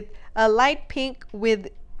Cookie with a light pink with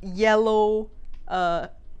yellow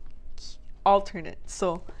alternate.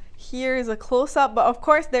 So here is a close-up, but of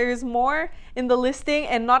course there is more in the listing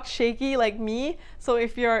and not shaky like me. So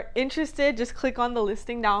if you're interested, just click on the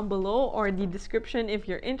listing down below or the description if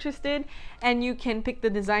you're interested, and you can pick the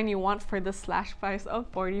design you want for the slash price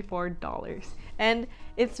of $44. And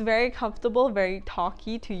it's very comfortable, very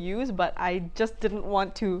talky to use, but I just didn't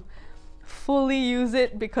want to fully use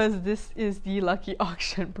it because this is the lucky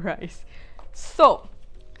auction price. So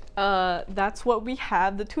that's what we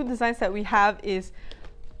have. The two designs that we have is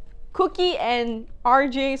Cookie and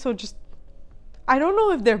RJ. So just, I don't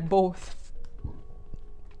know if they're both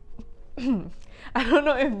I don't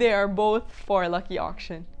know if they are both for lucky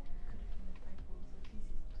auction.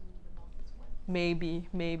 Maybe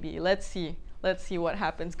let's see what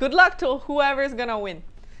happens. Good luck to whoever's gonna win.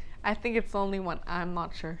 I think it's only one. I'm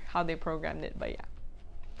not sure how they programmed it, but yeah.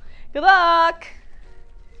 Good luck!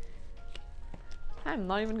 I'm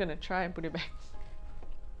not even gonna try and put it back.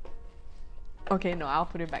 Okay, no, I'll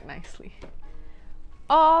put it back nicely.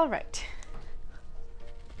 All right.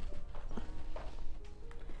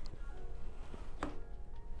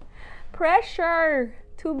 Pressure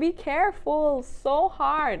to be careful, so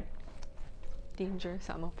hard. Dangerous,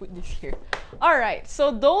 I'm gonna put this here. All right,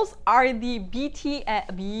 so those are the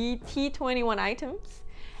BT21 items.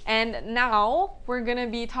 And now we're gonna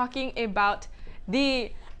be talking about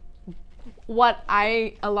what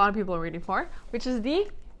a lot of people are waiting for, which is the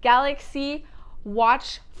Galaxy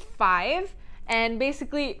Watch 5. And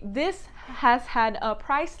basically this has had a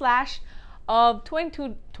price slash of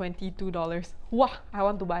 $22. Wow, I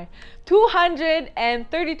want to buy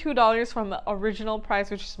 $232 from the original price,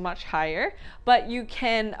 which is much higher, but you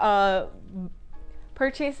can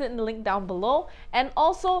purchase it in the link down below. And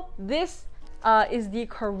also this is the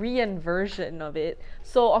Korean version of it,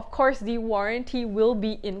 so of course the warranty will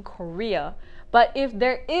be in Korea. But if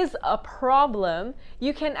there is a problem,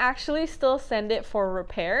 you can actually still send it for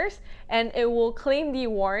repairs and it will claim the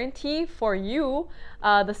warranty for you.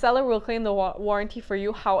 The seller will claim the warranty for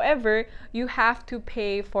you. However, you have to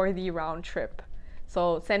pay for the round trip.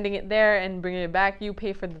 So sending it there and bringing it back, you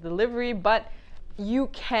pay for the delivery, but you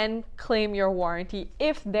can claim your warranty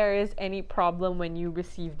if there is any problem when you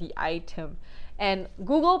receive the item. And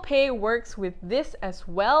Google Pay works with this as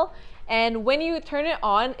well. And when you turn it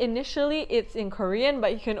on, initially it's in Korean,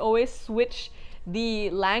 but you can always switch the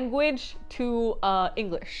language to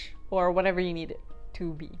English or whatever you need it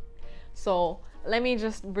to be. So let me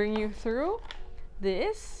just bring you through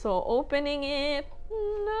this. So opening it,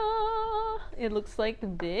 it looks like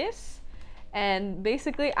this. And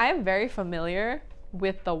basically I'm very familiar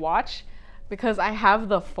with the watch because I have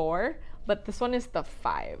the 4, but this one is the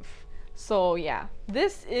 5. So yeah,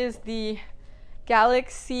 this is the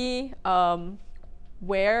Galaxy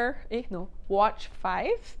Watch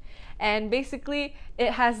 5, and basically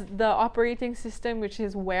it has the operating system, which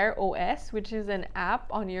is Wear OS, which is an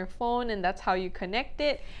app on your phone, and that's how you connect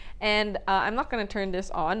it. And I'm not gonna turn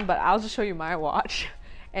this on, but I'll just show you my watch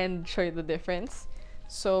and show you the difference.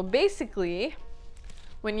 So basically,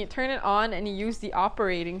 when you turn it on and you use the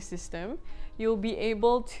operating system, you'll be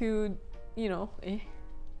able to, you'll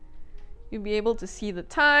be able to see the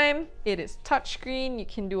time. It is touchscreen. You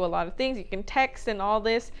can do a lot of things. You can text and all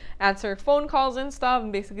this, answer phone calls and stuff.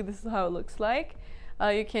 And basically this is how it looks like.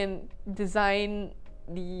 You can design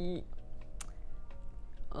the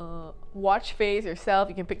watch face yourself.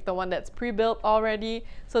 You can pick the one that's pre-built already.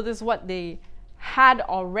 So this is what they had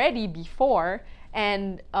already before.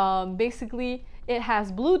 And basically it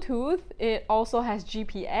has Bluetooth. It also has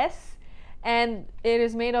GPS. And it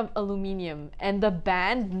is made of aluminum, and the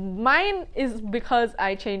band, mine is because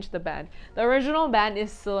I changed the band. The original band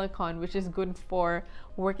is silicone, which is good for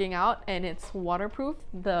working out, and it's waterproof,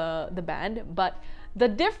 the band. But the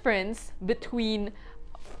difference between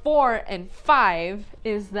 4 and 5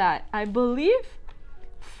 is that I believe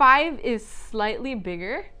 5 is slightly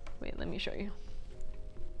bigger. Wait, let me show you.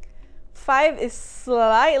 5 is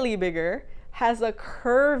slightly bigger, has a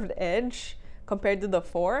curved edge compared to the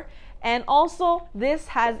 4. And also this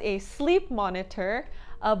has a sleep monitor,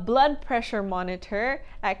 a blood pressure monitor,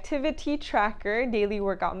 activity tracker, daily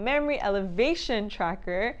workout memory, elevation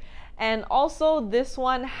tracker, and also this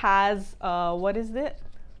one has what is it?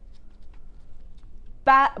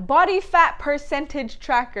 Body fat percentage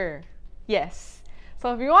tracker. Yes.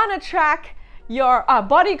 So if you want to track your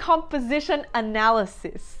body composition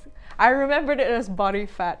analysis, I remembered it as body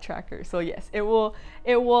fat tracker. So yes, it will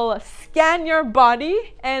scan your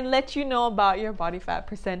body and let you know about your body fat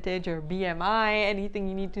percentage or BMI, anything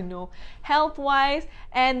you need to know health wise.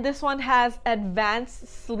 And this one has advanced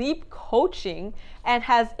sleep coaching and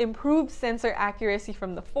has improved sensor accuracy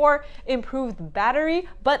from the 4, improved battery,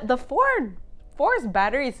 but the 4's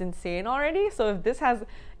battery is insane already. So if this has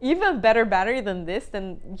even better battery than this,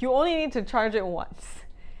 then you only need to charge it once.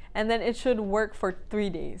 And then it should work for 3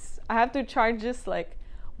 days. I have to charge this like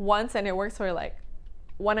once and it works for like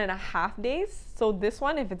 1.5 days. So this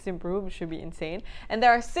one, if it's improved, it should be insane. And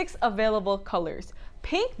there are 6 available colors.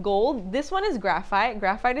 Pink, gold, this one is graphite.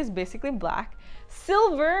 Graphite is basically black.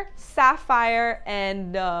 Silver, sapphire,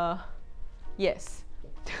 and yes.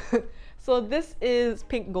 So this is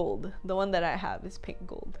pink gold. The one that I have is pink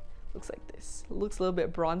gold. Looks like this. It looks a little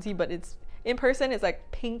bit bronzy, but it's in person it's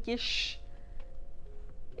like pinkish.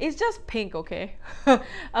 It's just pink, okay?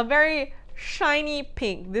 A very shiny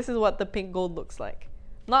pink. This is what the pink gold looks like.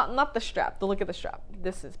 Not the strap. Don't look at the strap.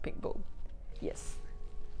 This is pink gold. Yes.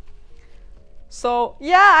 So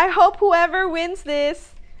yeah, I hope whoever wins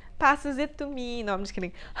this passes it to me. No, I'm just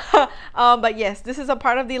kidding. But yes, this is a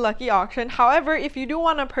part of the lucky auction. However, if you do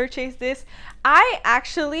want to purchase this, I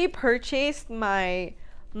actually purchased my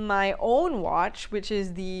own watch, which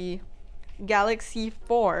is the Galaxy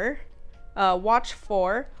 4, Watch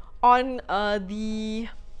 4, on the,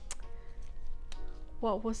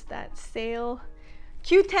 what was that sale?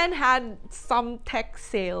 Q10 had some tech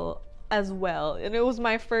sale as well, and it was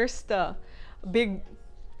my first big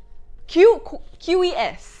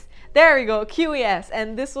QES. There we go, QES,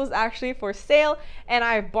 and this was actually for sale, and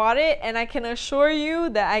I bought it, and I can assure you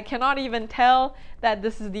that I cannot even tell that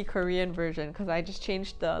this is the Korean version because I just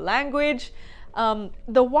changed the language.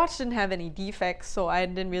 The watch didn't have any defects, so I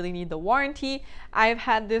didn't really need the warranty. I've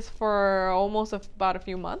had this for almost about a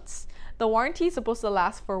few months. The warranty is supposed to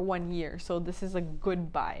last for 1 year, so this is a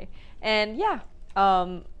good buy. And yeah,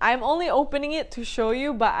 I'm only opening it to show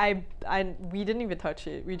you, but we didn't even touch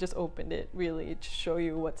it. We just opened it really to show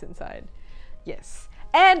you what's inside. Yes.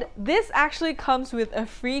 And this actually comes with a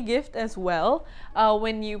free gift as well.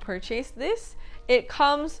 When you purchase this, it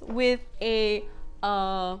comes with a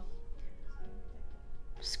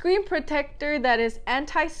screen protector that is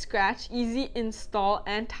anti-scratch, easy install,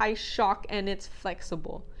 anti-shock, and it's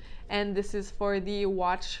flexible. And this is for the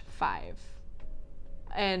Watch 5.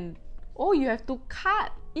 And oh, you have to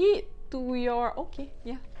cut it to your, okay,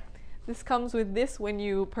 yeah. This comes with this when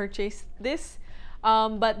you purchase this.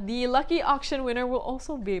 But the lucky auction winner will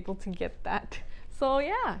also be able to get that. So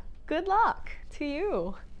yeah, good luck to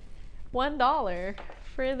you. $1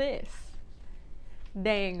 for this.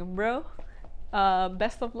 Dang, bro.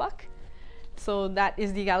 Best of luck. So that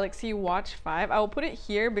is the Galaxy Watch 5. I will put it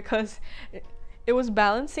here because it was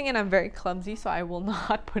balancing and I'm very clumsy, so I will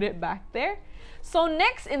not put it back there. So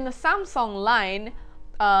next in the Samsung line,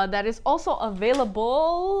 that is also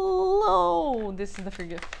available, oh, this is the free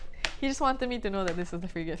gift. He just wanted me to know that this is the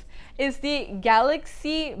free gift. Is the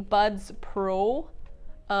Galaxy Buds Pro,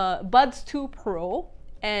 Buds 2 Pro,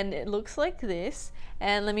 and it looks like this.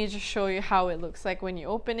 And let me just show you how it looks like when you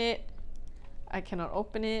open it. I cannot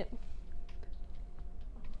open it.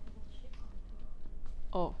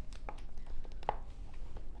 Oh.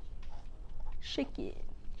 Shake it,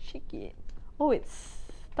 shake it. Oh, it's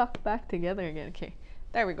stuck back together again. Okay,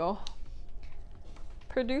 there we go.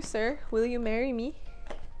 Producer, will you marry me?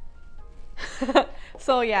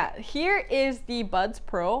 So yeah, here is the Buds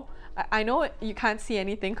Pro. I know you can't see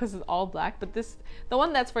anything because it's all black, but the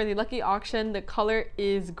one that's for the lucky auction, the color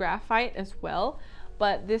is graphite as well.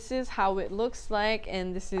 But this is how it looks like,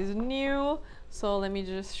 and this is new. So let me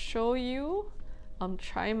just show you. I'm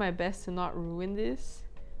trying my best to not ruin this.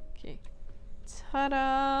 Okay,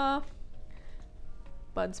 ta-da!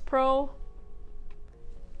 Buds Pro.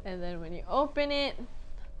 And then when you open it,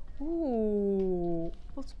 ooh,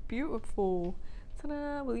 that's beautiful.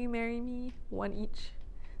 Ta-da! Will you marry me? One each.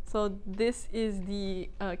 So this is the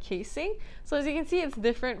casing. So as you can see, it's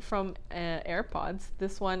different from AirPods.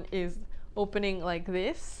 This one is opening like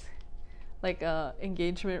this, like a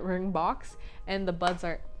engagement ring box, and the buds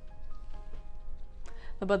are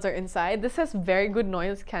inside. This has very good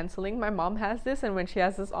noise cancelling. My mom has this, and when she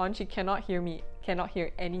has this on, she cannot hear me, cannot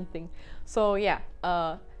hear anything. So yeah,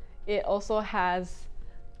 it also has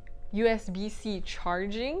USB-C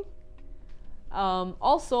charging.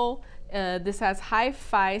 Also, this has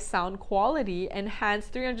hi-fi sound quality,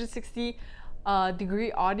 enhanced 360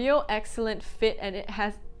 degree audio, excellent fit, and it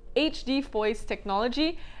has HD voice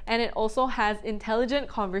technology, and it also has intelligent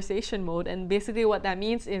conversation mode. And basically what that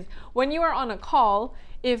means is when you are on a call,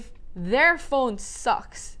 if their phone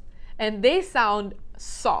sucks and they sound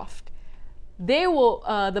soft. They will,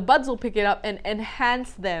 the buds will pick it up and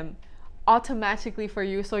enhance them automatically for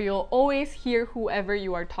you, so you'll always hear whoever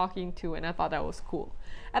you are talking to, and I thought that was cool.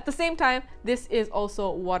 At the same time, this is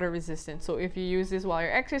also water resistant, so if you use this while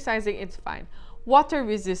you're exercising, it's fine. Water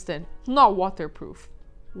resistant, not waterproof.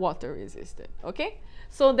 Water resistant, okay?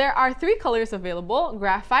 So there are 3 colors available: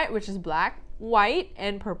 graphite, which is black, white,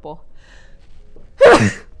 and purple.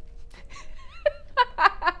 I'm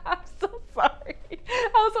so sorry.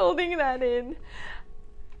 I was holding that in.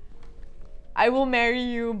 I will marry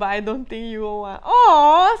you, but I don't think you will want.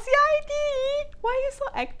 Oh, CID! Why are you so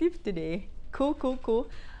active today? Cool, cool, cool.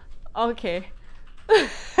 Okay. I'm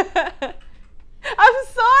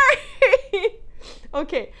sorry!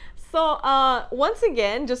 Okay, so once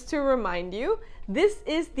again, just to remind you, this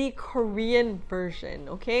is the Korean version,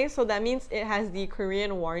 okay? So that means it has the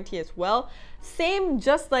Korean warranty as well. Same,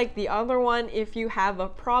 just like the other one, if you have a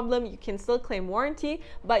problem, you can still claim warranty,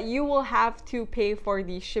 but you will have to pay for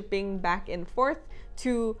the shipping back and forth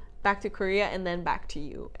back to Korea and then back to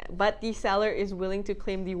you. But the seller is willing to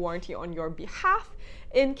claim the warranty on your behalf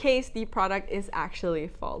in case the product is actually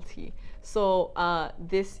faulty. So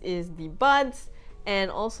this is the buds,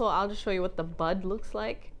 and also I'll just show you what the bud looks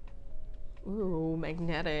like. Ooh,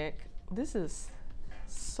 magnetic. This is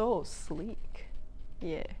so sleek.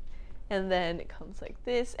 Yeah. And then it comes like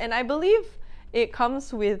this, and I believe it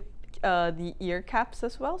comes with the ear caps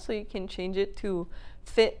as well, so you can change it to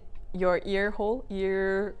fit your ear holes.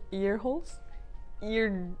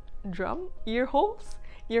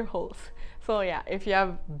 So yeah, if you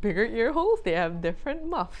have bigger ear holes, they have different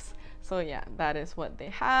muffs. So yeah, that is what they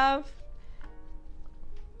have.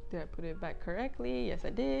 Did I put it back correctly? Yes, I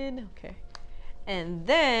did. Okay. And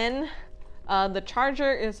then the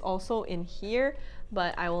charger is also in here,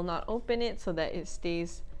 but I will not open it so that it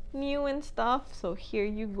stays new and stuff. So here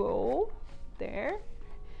you go. There.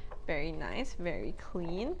 Very nice, very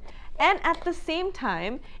clean. And at the same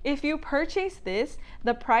time, if you purchase this,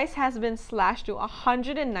 the price has been slashed to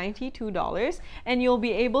 $192, and you'll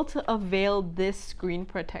be able to avail this screen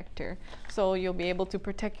protector. So you'll be able to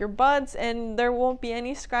protect your buds and there won't be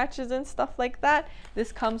any scratches and stuff like that.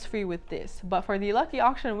 This comes free with this. But for the lucky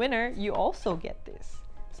auction winner, you also get this.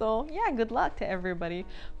 So yeah, good luck to everybody.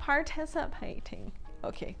 Participating.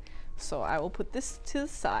 Okay, so I will put this to the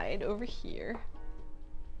side over here.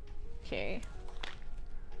 Okay.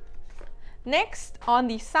 Next, on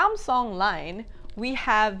the Samsung line, we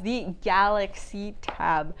have the Galaxy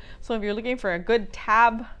Tab. So if you're looking for a good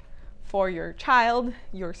tab for your child,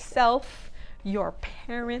 yourself, your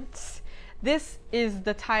parents, this is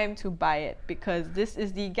the time to buy it, because this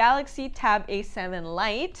is the Galaxy Tab A7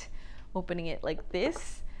 Lite. Opening it like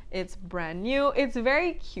this, it's brand new. It's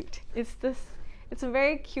very cute. It's a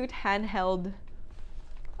very cute handheld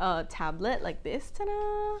tablet like this.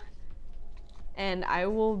 Ta-da! And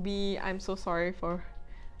I'm so sorry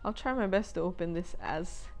I'll try my best to open this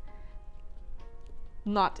as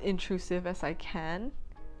not intrusive as I can.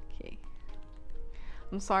 Okay.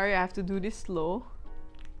 I'm sorry I have to do this slow,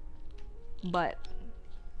 but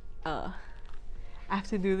I have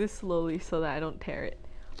to do this slowly so that I don't tear it.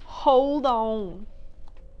 Hold on.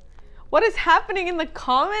 What is happening in the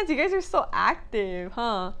comments? You guys are so active,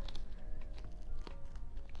 huh?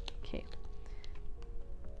 Okay.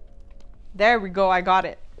 There we go, I got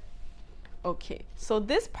it. Okay, so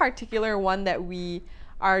this particular one that we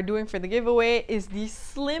are doing for the giveaway is the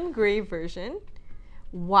slim gray version.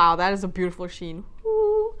 Wow, that is a beautiful sheen.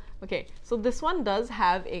 Woo. Okay, so this one does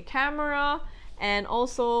have a camera, and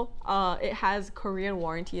also it has Korean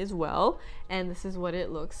warranty as well. And this is what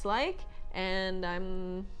it looks like.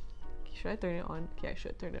 And should I turn it on? Okay, I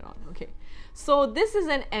should turn it on. Okay, so this is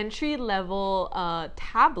an entry-level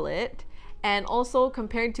tablet. And also,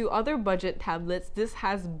 compared to other budget tablets, this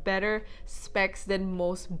has better specs than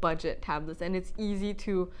most budget tablets, and it's easy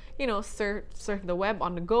to, you know, surf the web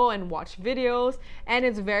on the go and watch videos. And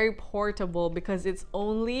it's very portable because it's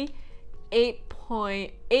only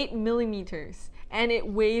 8.8 millimeters and it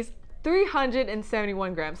weighs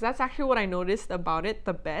 371 grams. That's actually what I noticed about it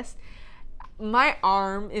the best. My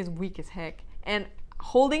arm is weak as heck, and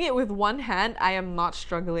holding it with one hand, I am not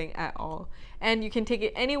struggling at all. And you can take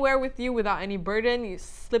it anywhere with you without any burden. You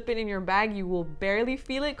slip it in your bag, you will barely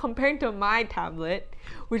feel it compared to my tablet,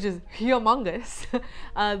 which is humongous.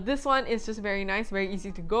 This one is just very nice, very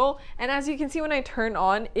easy to go. And as you can see when I turn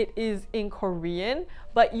on, it is in Korean,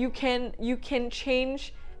 but you can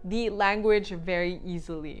change the language very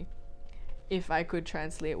easily. If I could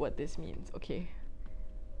translate what this means, okay.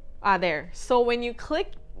 There. So when you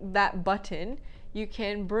click that button, you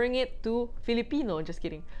can bring it to Filipino. Just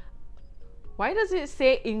kidding. Why does it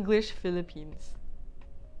say English Philippines?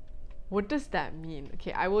 What does that mean?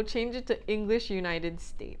 Okay, I will change it to English United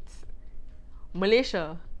States.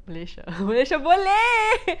 Malaysia. Malaysia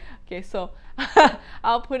boleh! Okay, so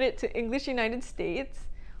I'll put it to English United States.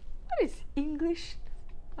 What is English?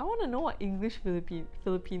 I want to know what English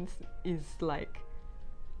Philippines is like.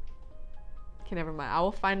 Okay, never mind. I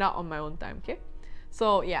will find out on my own time, okay?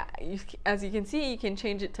 So yeah, as you can see, you can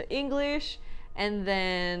change it to English, and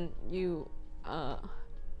then you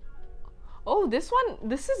oh, this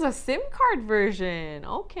is a SIM card version.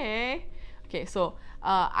 Okay. Okay, so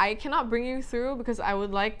I cannot bring you through because I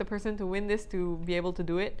would like the person to win this to be able to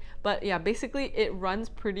do it. But yeah, basically it runs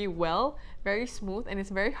pretty well, very smooth, and it's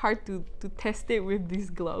very hard to test it with these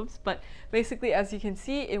gloves. But basically, as you can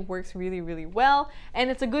see, it works really, really well, and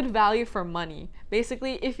it's a good value for money.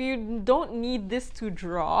 Basically, if you don't need this to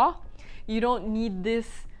draw, you don't need this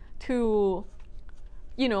to,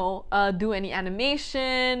 you know, do any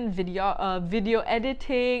animation, video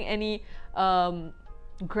editing, any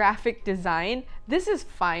graphic design, this is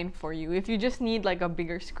fine for you. If you just need like a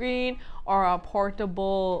bigger screen or a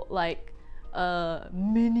portable like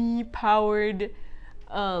mini powered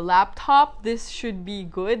laptop, this should be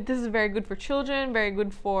good. This is very good for children, very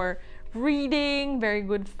good for reading, very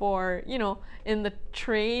good for, you know, in the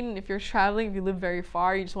train, if you're traveling, if you live very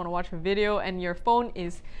far, you just want to watch a video and your phone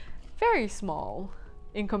is very small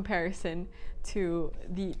in comparison to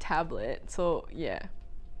the tablet. So yeah,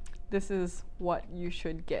 this is what you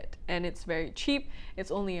should get, and it's very cheap.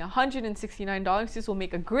 It's only $169. This will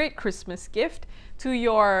make a great Christmas gift to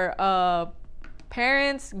your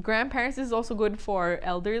parents, grandparents. This is also good for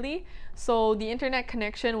elderly. So the internet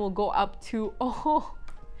connection will go up to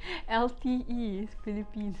LTE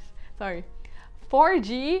Philippines, sorry,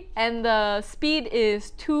 4G, and the speed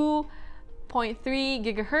is 2.3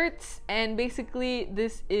 gigahertz, and basically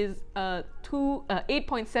this is a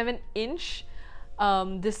 8.7 inch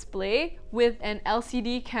display with an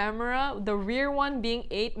LCD camera, the rear one being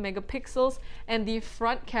 8 megapixels and the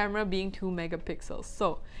front camera being 2 megapixels.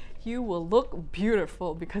 So you will look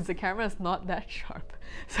beautiful because the camera is not that sharp.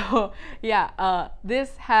 So yeah,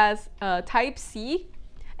 this has Type-C,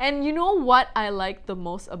 and you know what I like the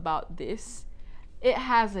most about this? It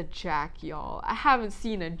has a jack, y'all. I haven't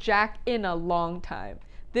seen a jack in a long time.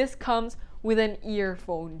 This comes with an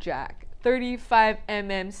earphone jack,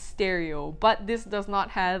 35mm stereo, but this does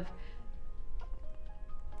not have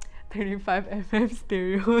 35mm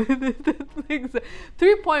stereo.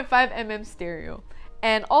 3.5mm stereo.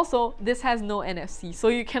 And also, this has no NFC, so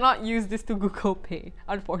you cannot use this to Google Pay,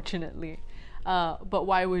 unfortunately. But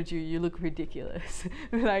why would you? You look ridiculous.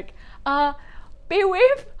 Like,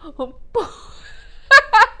 paywave?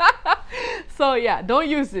 So yeah, don't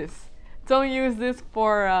use this. Don't use this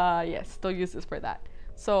for, yes, don't use this for that.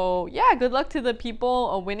 So yeah, good luck to the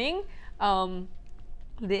people winning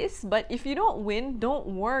this. But if you don't win, don't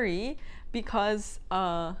worry, because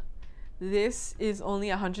this is only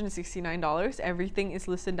 $169. Everything is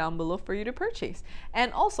listed down below for you to purchase.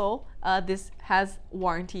 And also, this has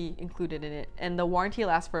warranty included in it, and the warranty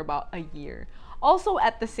lasts for about a year. Also,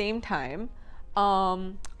 at the same time,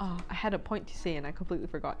 I had a point to say and I completely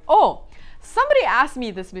forgot. Oh, somebody asked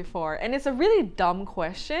me this before, and it's a really dumb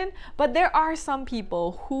question, but there are some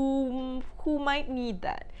people who might need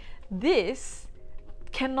that. This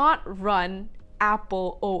cannot run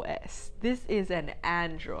Apple OS. This is an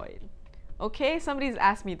Android. Okay, somebody's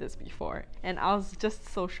asked me this before and I was just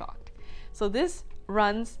so shocked. So this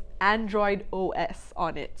runs Android OS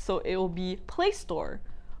on it. So it will be Play Store,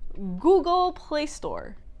 Google Play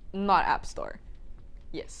Store, not App Store.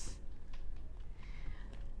 Yes.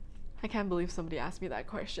 I can't believe somebody asked me that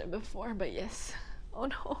question before, but yes. Oh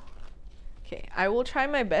no. Okay, I will try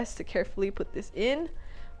my best to carefully put this in.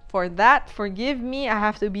 For that, forgive me, I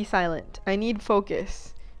have to be silent. I need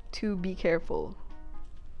focus to be careful.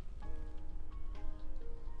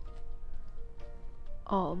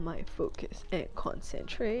 All my focus and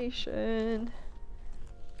concentration.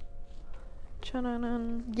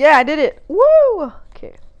 Yeah, I did it. Woo!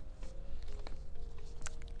 Okay.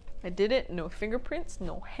 I did it. No fingerprints,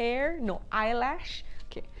 no hair, no eyelash.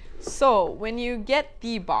 Okay. So when you get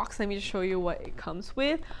the box, let me just show you what it comes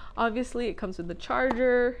with. Obviously, it comes with the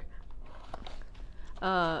charger,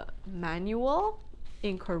 manual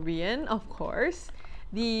in Korean, of course.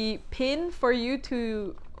 The pin for you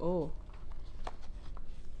to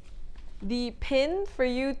be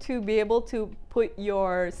able to put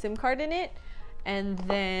your SIM card in it, and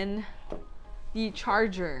then the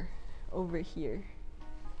charger over here.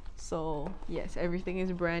 So yes, everything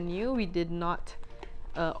is brand new. We did not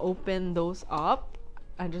open those up.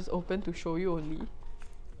 I just opened to show you only.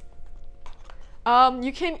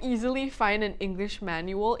 You can easily find an English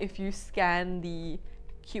manual if you scan the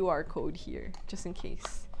QR code here, just in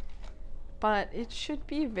case. But it should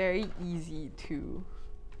be very easy to,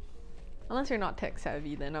 unless you're not tech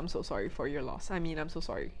savvy, then I'm so sorry for your loss. I mean, I'm so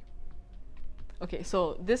sorry. Okay,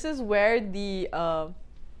 so this is where the,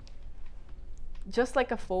 just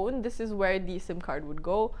like a phone, this is where the SIM card would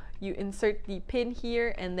go. You insert the pin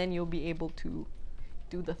here and then you'll be able to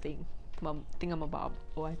do the thingamabob.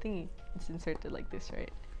 Oh, I think it's inserted like this,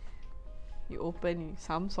 right? You open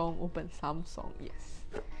Samsung, open Samsung,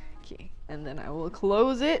 yes. Okay, and then I will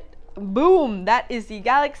close it. Boom! That is the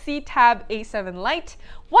Galaxy Tab A7 Lite,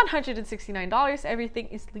 $169. Everything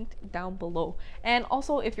is linked down below. And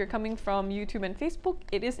also, if you're coming from YouTube and Facebook,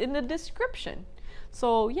 it is in the description.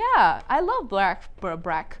 So yeah, I love Black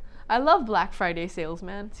Friday sales,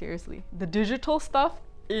 man. Seriously, the digital stuff,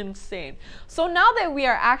 insane. So now that we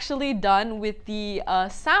are actually done with the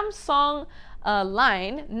Samsung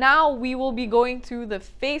line, now we will be going to the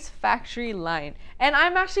Face Factory line. And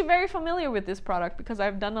I'm actually very familiar with this product because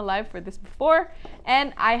I've done a live for this before,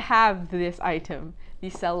 and I have this item,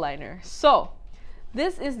 the cell liner. So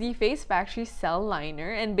this is the Face Factory cell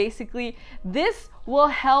liner, and basically this will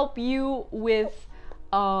help you with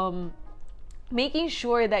making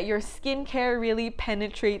sure that your skincare really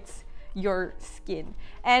penetrates your skin.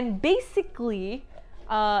 And basically,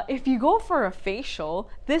 if you go for a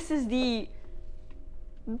facial, this is the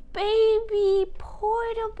baby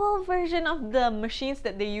portable version of the machines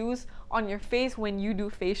that they use on your face when you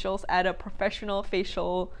do facials at a professional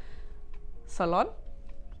facial salon,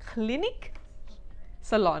 clinic,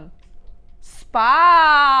 salon,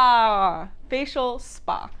 spa, facial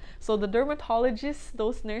spa. So the dermatologists,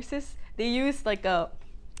 those nurses, they use like a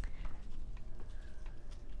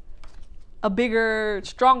bigger,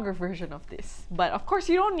 stronger version of this. But of course,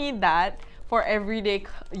 you don't need that for everyday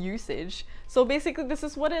usage. So basically, this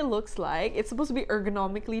is what it looks like. It's supposed to be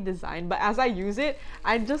ergonomically designed, but as I use it,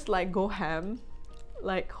 I just like go ham,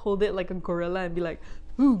 like hold it like a gorilla and be like,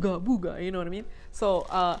 booga, booga, you know what I mean? So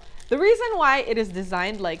the reason why it is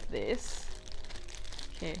designed like this,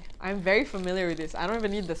 okay, I'm very familiar with this. I don't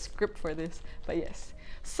even need the script for this, but yes.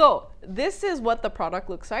 So this is what the product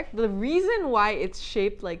looks like. The reason why it's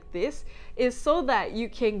shaped like this is so that you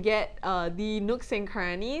can get the nooks and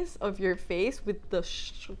crannies of your face with the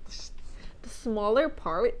smaller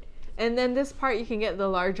part, and then this part you can get the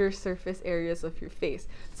larger surface areas of your face.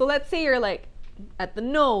 So let's say you're like at the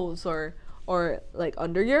nose or like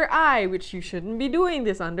under your eye, which you shouldn't be doing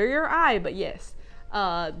this under your eye, but yes,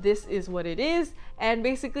 this is what it is. And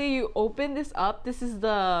basically you open this up. This is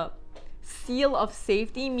the seal of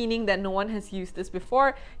safety, meaning that no one has used this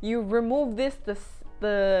before. You remove this,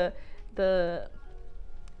 the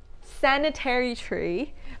sanitary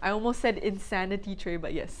tray. I almost said insanity tray,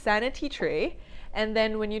 but yes, sanity tray. And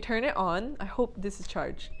then when you turn it on, I hope this is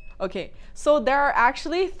charged. Okay, so there are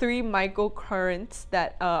actually 3 microcurrents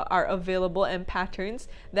that are available and patterns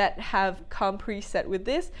that have come preset with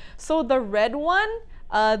this. So the red one,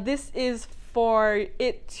 this is for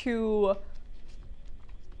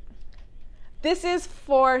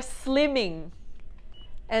slimming.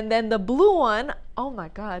 And then the blue one, oh my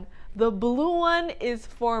god, the blue one is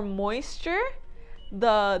for moisture.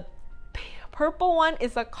 The purple one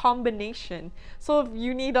is a combination. So if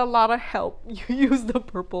you need a lot of help, you use the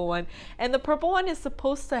purple one. And the purple one is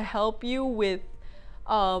supposed to help you with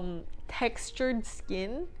textured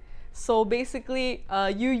skin. So basically,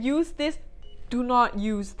 you use this. Do not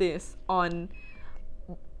use this on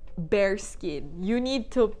bare skin. You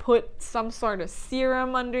need to put some sort of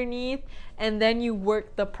serum underneath, and then you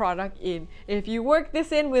work the product in. If you work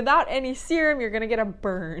this in without any serum, you're gonna get a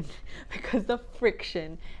burn because of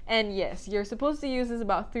friction. And yes, you're supposed to use this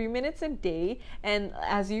about 3 minutes a day. And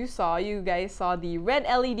as you guys saw the red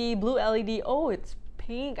LED, blue LED. Oh, it's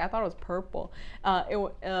pink. I thought it was purple.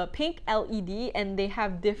 Pink LED, and they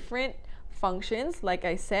have different functions. Like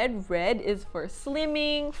I said, red is for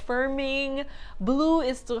slimming, firming, blue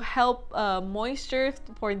is to help moisture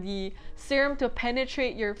for the serum to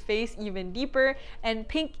penetrate your face even deeper, and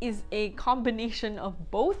pink is a combination of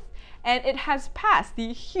both. And it has passed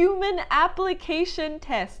the human application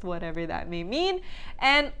test, whatever that may mean.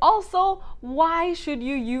 And also, why should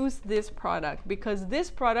you use this product? Because this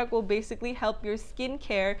product will basically help your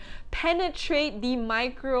skincare penetrate the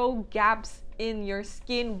micro gaps in your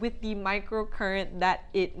skin with the microcurrent that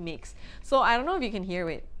it makes. So I don't know if you can hear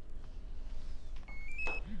it.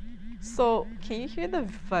 So can you hear the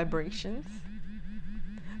vibrations?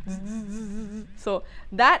 So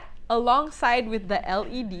that alongside with the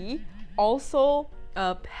LED also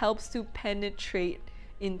helps to penetrate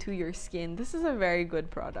into your skin. This is a very good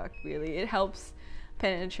product, really. It helps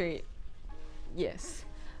penetrate. Yes.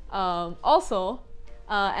 Also,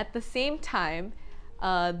 at the same time,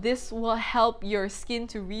 this will help your skin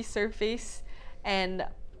to resurface and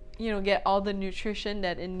get all the nutrition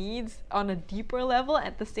that it needs on a deeper level.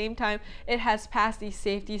 At the same time, it has passed the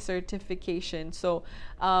safety certification. So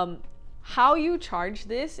how you charge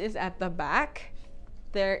this is at the back.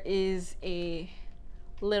 There is a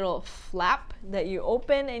little flap that you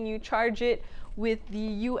open and you charge it with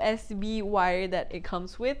the USB wire that it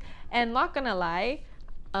comes with. And not gonna lie,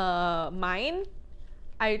 mine,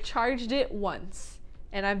 I charged it once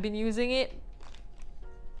and I've been using it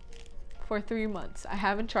for 3 months. I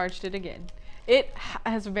haven't charged it again. It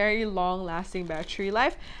has very long lasting battery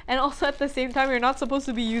life, and also at the same time, you're not supposed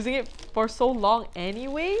to be using it for so long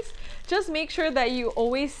anyways. Just make sure that you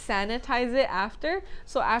always sanitize it after.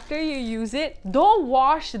 So after you use it, don't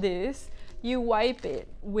wash this, you wipe it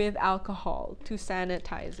with alcohol to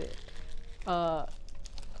sanitize it.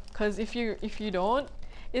 Cause if you don't,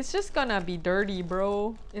 it's just gonna be dirty,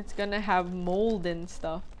 bro. It's gonna have mold and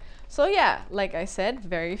stuff. So yeah, like I said,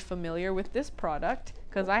 very familiar with this product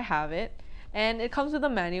because I have it. And it comes with a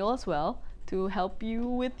manual as well to help you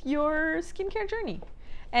with your skincare journey.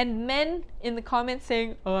 And men in the comments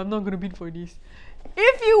saying, oh, I'm not gonna bid for this.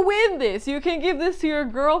 If you win this, you can give this to your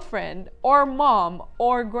girlfriend or mom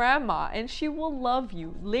or grandma and she will love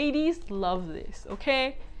you. Ladies love this,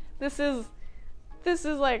 okay? This is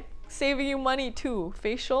like saving you money too.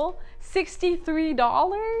 Facial,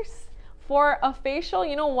 $63 for a facial.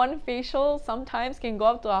 You know, one facial sometimes can go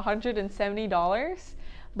up to $170.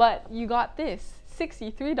 But you got this,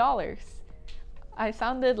 $63. I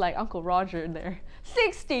sounded like Uncle Roger there.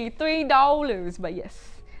 $63, but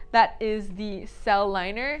yes, that is the cell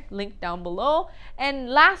liner, link down below. And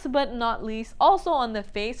last but not least, also on the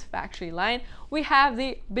Face Factory line, we have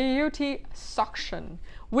the Beauty Suction,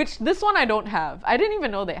 which this one I don't have. I didn't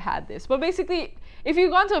even know they had this. But basically, if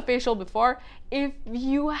you've gone to a facial before, if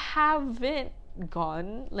you haven't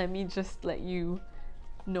gone, let me just let you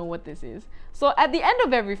know what this is. So at the end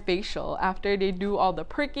of every facial, after they do all the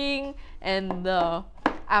pricking and the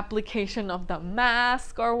application of the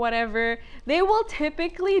mask or whatever, they will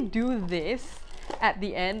typically do this at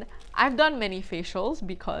the end. I've done many facials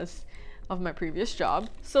because of my previous job.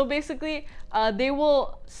 So basically, they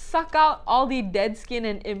will suck out all the dead skin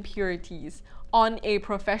and impurities on a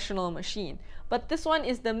professional machine. But this one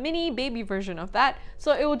is the mini baby version of that.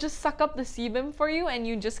 So it will just suck up the sebum for you and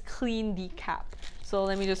you just clean the cap. So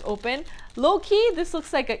let me just open. Low-key, this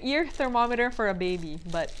looks like an ear thermometer for a baby,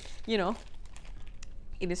 but you know,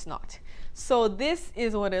 it is not. So this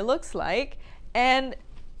is what it looks like. And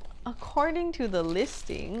according to the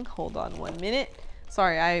listing, hold on 1 minute.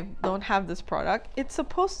 Sorry, I don't have this product. It's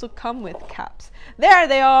supposed to come with caps. There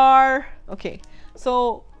they are. Okay,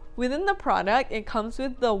 so within the product, it comes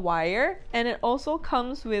with the wire and it also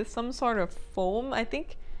comes with some sort of foam. I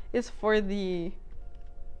think it's for the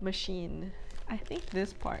machine. I think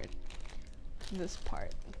this part.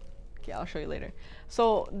 Okay, I'll show you later.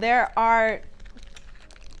 So there are,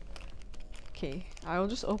 okay, I'll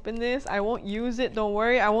just open this. I won't use it, don't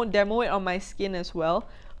worry. I won't demo it on my skin as well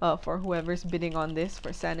for whoever's bidding on this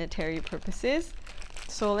for sanitary purposes.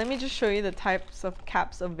 So let me just show you the types of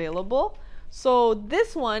caps available. So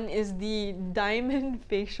this one is the diamond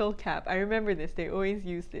facial cap. I remember this, they always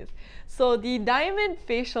use this. So the diamond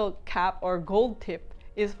facial cap or gold tip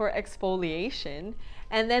is for exfoliation,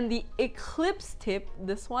 and then the eclipse tip,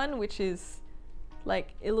 this one, which is like,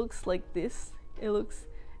 it looks like this. It looks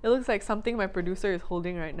like something my producer is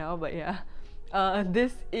holding right now, but yeah.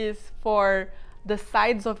 This is for the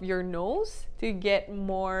sides of your nose to get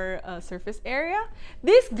more surface area.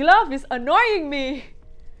 This glove is annoying me.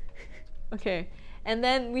 Okay, and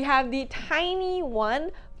then we have the tiny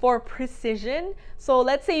one for precision. So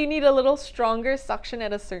let's say you need a little stronger suction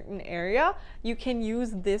at a certain area, you can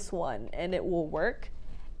use this one and it will work.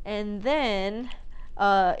 And then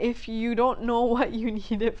if you don't know what you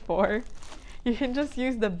need it for, you can just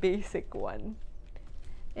use the basic one.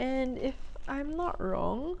 And if I'm not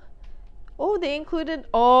wrong, oh, they included,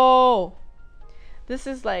 oh, this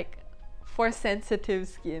is like for sensitive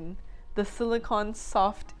skin, the silicone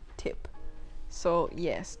soft tip. So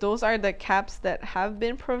yes, those are the caps that have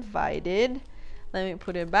been provided. Let me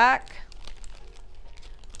put it back.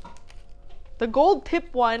 The gold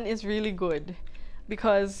tip one is really good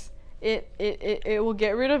because it will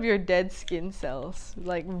get rid of your dead skin cells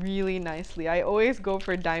like really nicely. I always go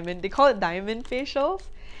for diamond, they call it diamond facials,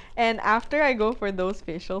 and after I go for those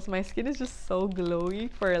facials, my skin is just so glowy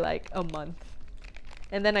for like a month.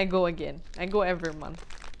 And then I go again. I go every month.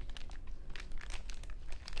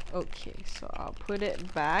 Okay, so I'll put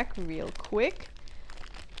it back real quick.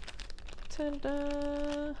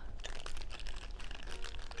 Ta-da!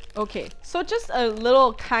 Okay, so just a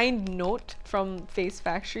little kind note from Face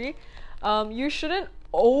Factory. You shouldn't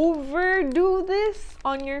overdo this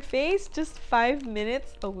on your face. Just 5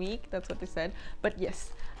 minutes a week. That's what they said. But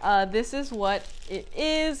yes, this is what it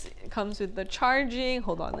is. It comes with the charging.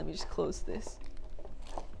 Hold on, let me just close this.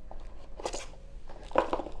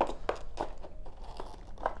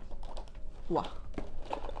 Wow.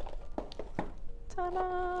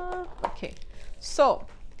 Ta-da! Okay, so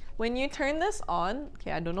when you turn this on,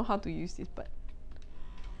 okay, I don't know how to use this, but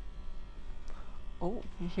oh,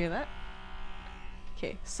 you hear that?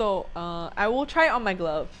 Okay, so I will try it on my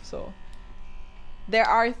glove. So there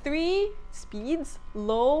are 3 speeds: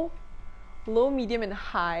 low, medium, and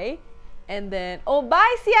high. And then, oh,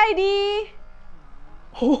 bye CID!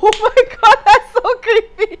 Oh my god, that's so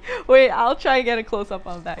creepy! Wait, I'll try and get a close-up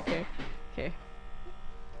of that, okay? Okay.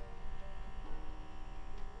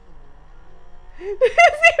 You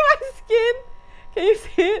see my skin? Can you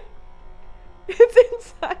see it? It's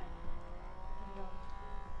inside.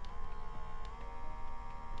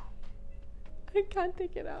 I can't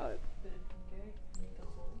take it out.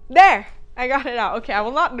 There! I got it out. Okay, I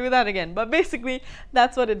will not do that again. But basically,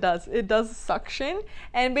 that's what it does. It does suction.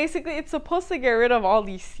 And basically, it's supposed to get rid of all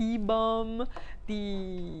the sebum,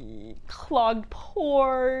 the clogged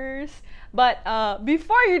pores. But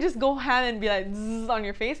before you just go ahead and be like zzz on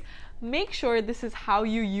your face, make sure this is how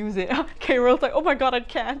you use it. Okay, Royal's like, oh my god, I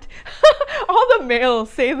can't. All the males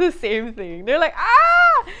say the same thing. They're like,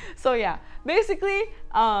 ah! So yeah, basically,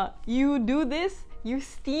 you do this, you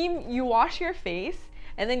steam, you wash your face,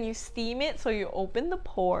 and then you steam it so you open the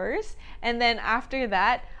pores. And then after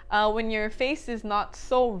that, when your face is not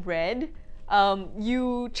so red,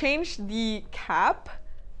 you change the cap.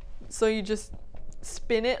 So you just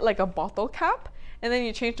spin it like a bottle cap, and then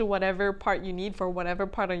you change to whatever part you need for whatever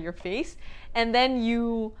part of your face. And then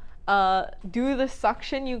you do the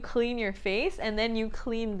suction, you clean your face, and then you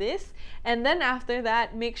clean this. And then after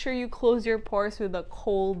that, make sure you close your pores with a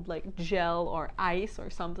cold like gel or ice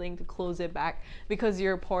or something to close it back, because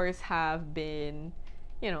your pores have been,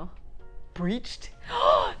 you know, breached.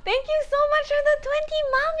 Thank you so much for the 20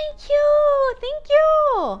 mommy Q! Thank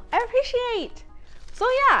you! I appreciate. So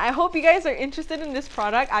yeah, I hope you guys are interested in this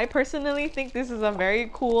product. I personally think this is a very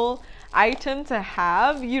cool item to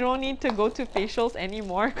have. You don't need to go to facials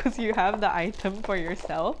anymore because you have the item for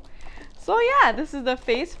yourself. So yeah, this is the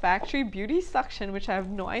Face Factory Beauty Suction, which I have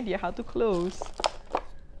no idea how to close.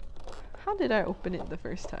 How did I open it the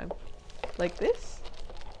first time? Like this?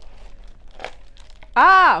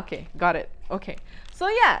 Ah, okay, got it. Okay, so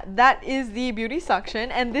yeah, that is the Beauty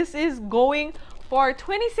Suction, and this is going for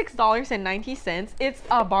 $26.90. It's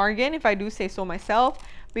a bargain, if I do say so myself,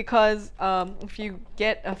 because if you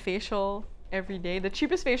get a facial every day, the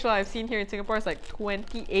cheapest facial I've seen here in Singapore is like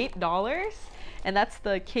 $28, and that's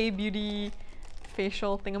the K-Beauty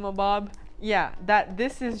facial thingamabob. Yeah,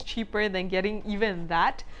 this is cheaper than getting even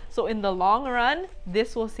that. So in the long run,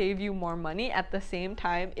 this will save you more money. At the same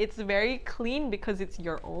time, it's very clean because it's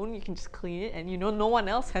your own. You can just clean it, and you know no one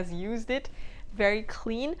else has used it. Very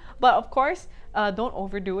clean, but of course, don't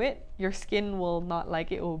overdo it. Your skin will not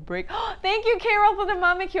like it. It will break. Thank you, Carol, for the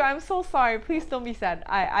Mama Q. I'm so sorry. Please don't be sad.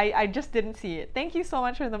 I just didn't see it. Thank you so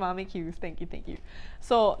much for the Mama Qs. Thank you, thank you.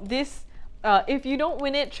 So this, if you don't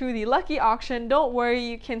win it through the lucky auction, don't worry.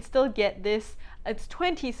 You can still get this. It's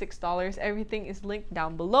 $26. Everything is linked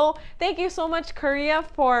down below. Thank you so much, Korea,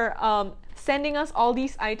 for sending us all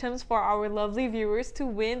these items for our lovely viewers to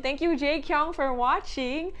win. Thank you, Jae Kyung, for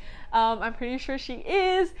watching. I'm pretty sure she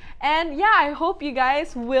is. And yeah, I hope you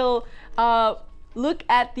guys will look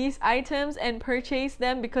at these items and purchase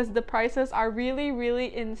them, because the prices are really,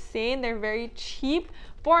 really insane. They're very cheap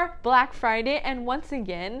for Black Friday. And once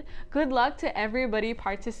again, good luck to everybody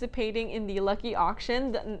participating in the lucky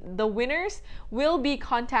auction. The winners will be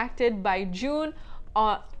contacted by June.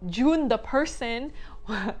 June, the person,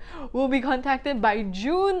 will be contacted by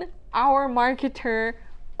June, our marketer,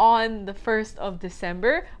 on the 1st of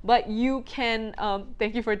December. But you can,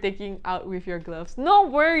 thank you for taking out with your gloves. No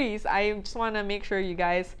worries. I just want to make sure you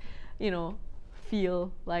guys, you know,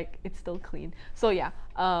 feel like it's still clean. So yeah,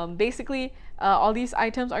 basically, all these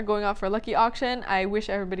items are going out for lucky auction. I wish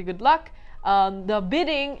everybody good luck. The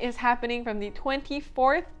bidding is happening from the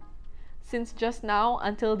 24th, since just now,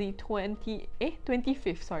 until the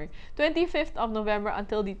 25th of November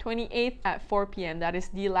until the 28th at 4 p.m. That is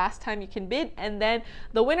the last time you can bid, and then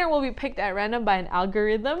the winner will be picked at random by an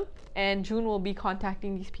algorithm, and June will be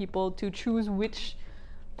contacting these people to choose which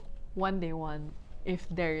one they want, if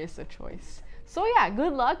there is a choice. So yeah,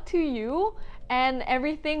 good luck to you, and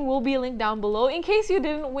everything will be linked down below. In case you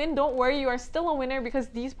didn't win, don't worry, you are still a winner because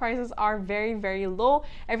these prices are very, very low.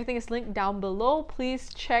 Everything is linked down below.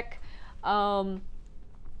 Please check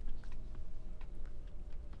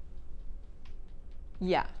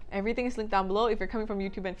yeah, everything is linked down below. If you're coming from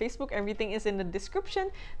YouTube and Facebook, everything is in the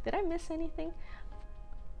description. Did I miss anything?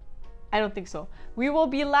 I don't think so. We will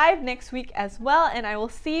be live next week as well, and I will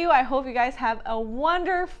see you. I hope you guys have a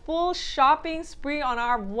wonderful shopping spree on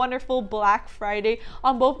our wonderful Black Friday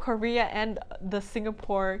on both Korea and the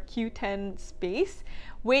Singapore Q10 space.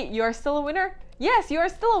 Wait, you are still a winner? Yes, you are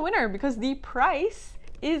still a winner because the price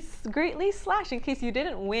is greatly slashed. In case you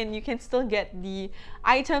didn't win, you can still get the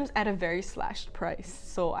items at a very slashed price.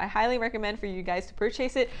 So I highly recommend for you guys to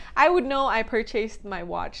purchase it. I would know I purchased my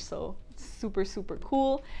watch, so it's super, super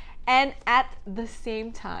cool. And at the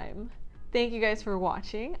same time, thank you guys for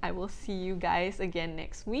watching. I will see you guys again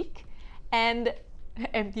next week. And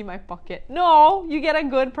empty my pocket. No, you get a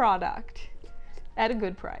good product at a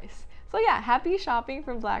good price. So yeah, happy shopping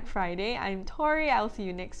from Black Friday. I'm Tori. I'll see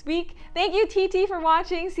you next week. Thank you, TT, for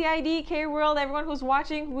watching. CID, K-World, everyone who's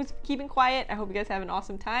watching, who's keeping quiet. I hope you guys have an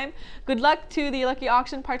awesome time. Good luck to the Lucky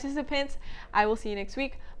Auction participants. I will see you next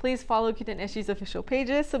week. Please follow Q10 SG's official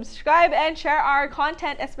pages, subscribe, and share our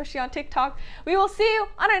content, especially on TikTok. We will see you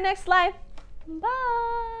on our next live. Bye!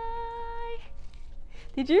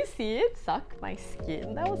 Did you see it suck my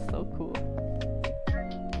skin? That was so cool.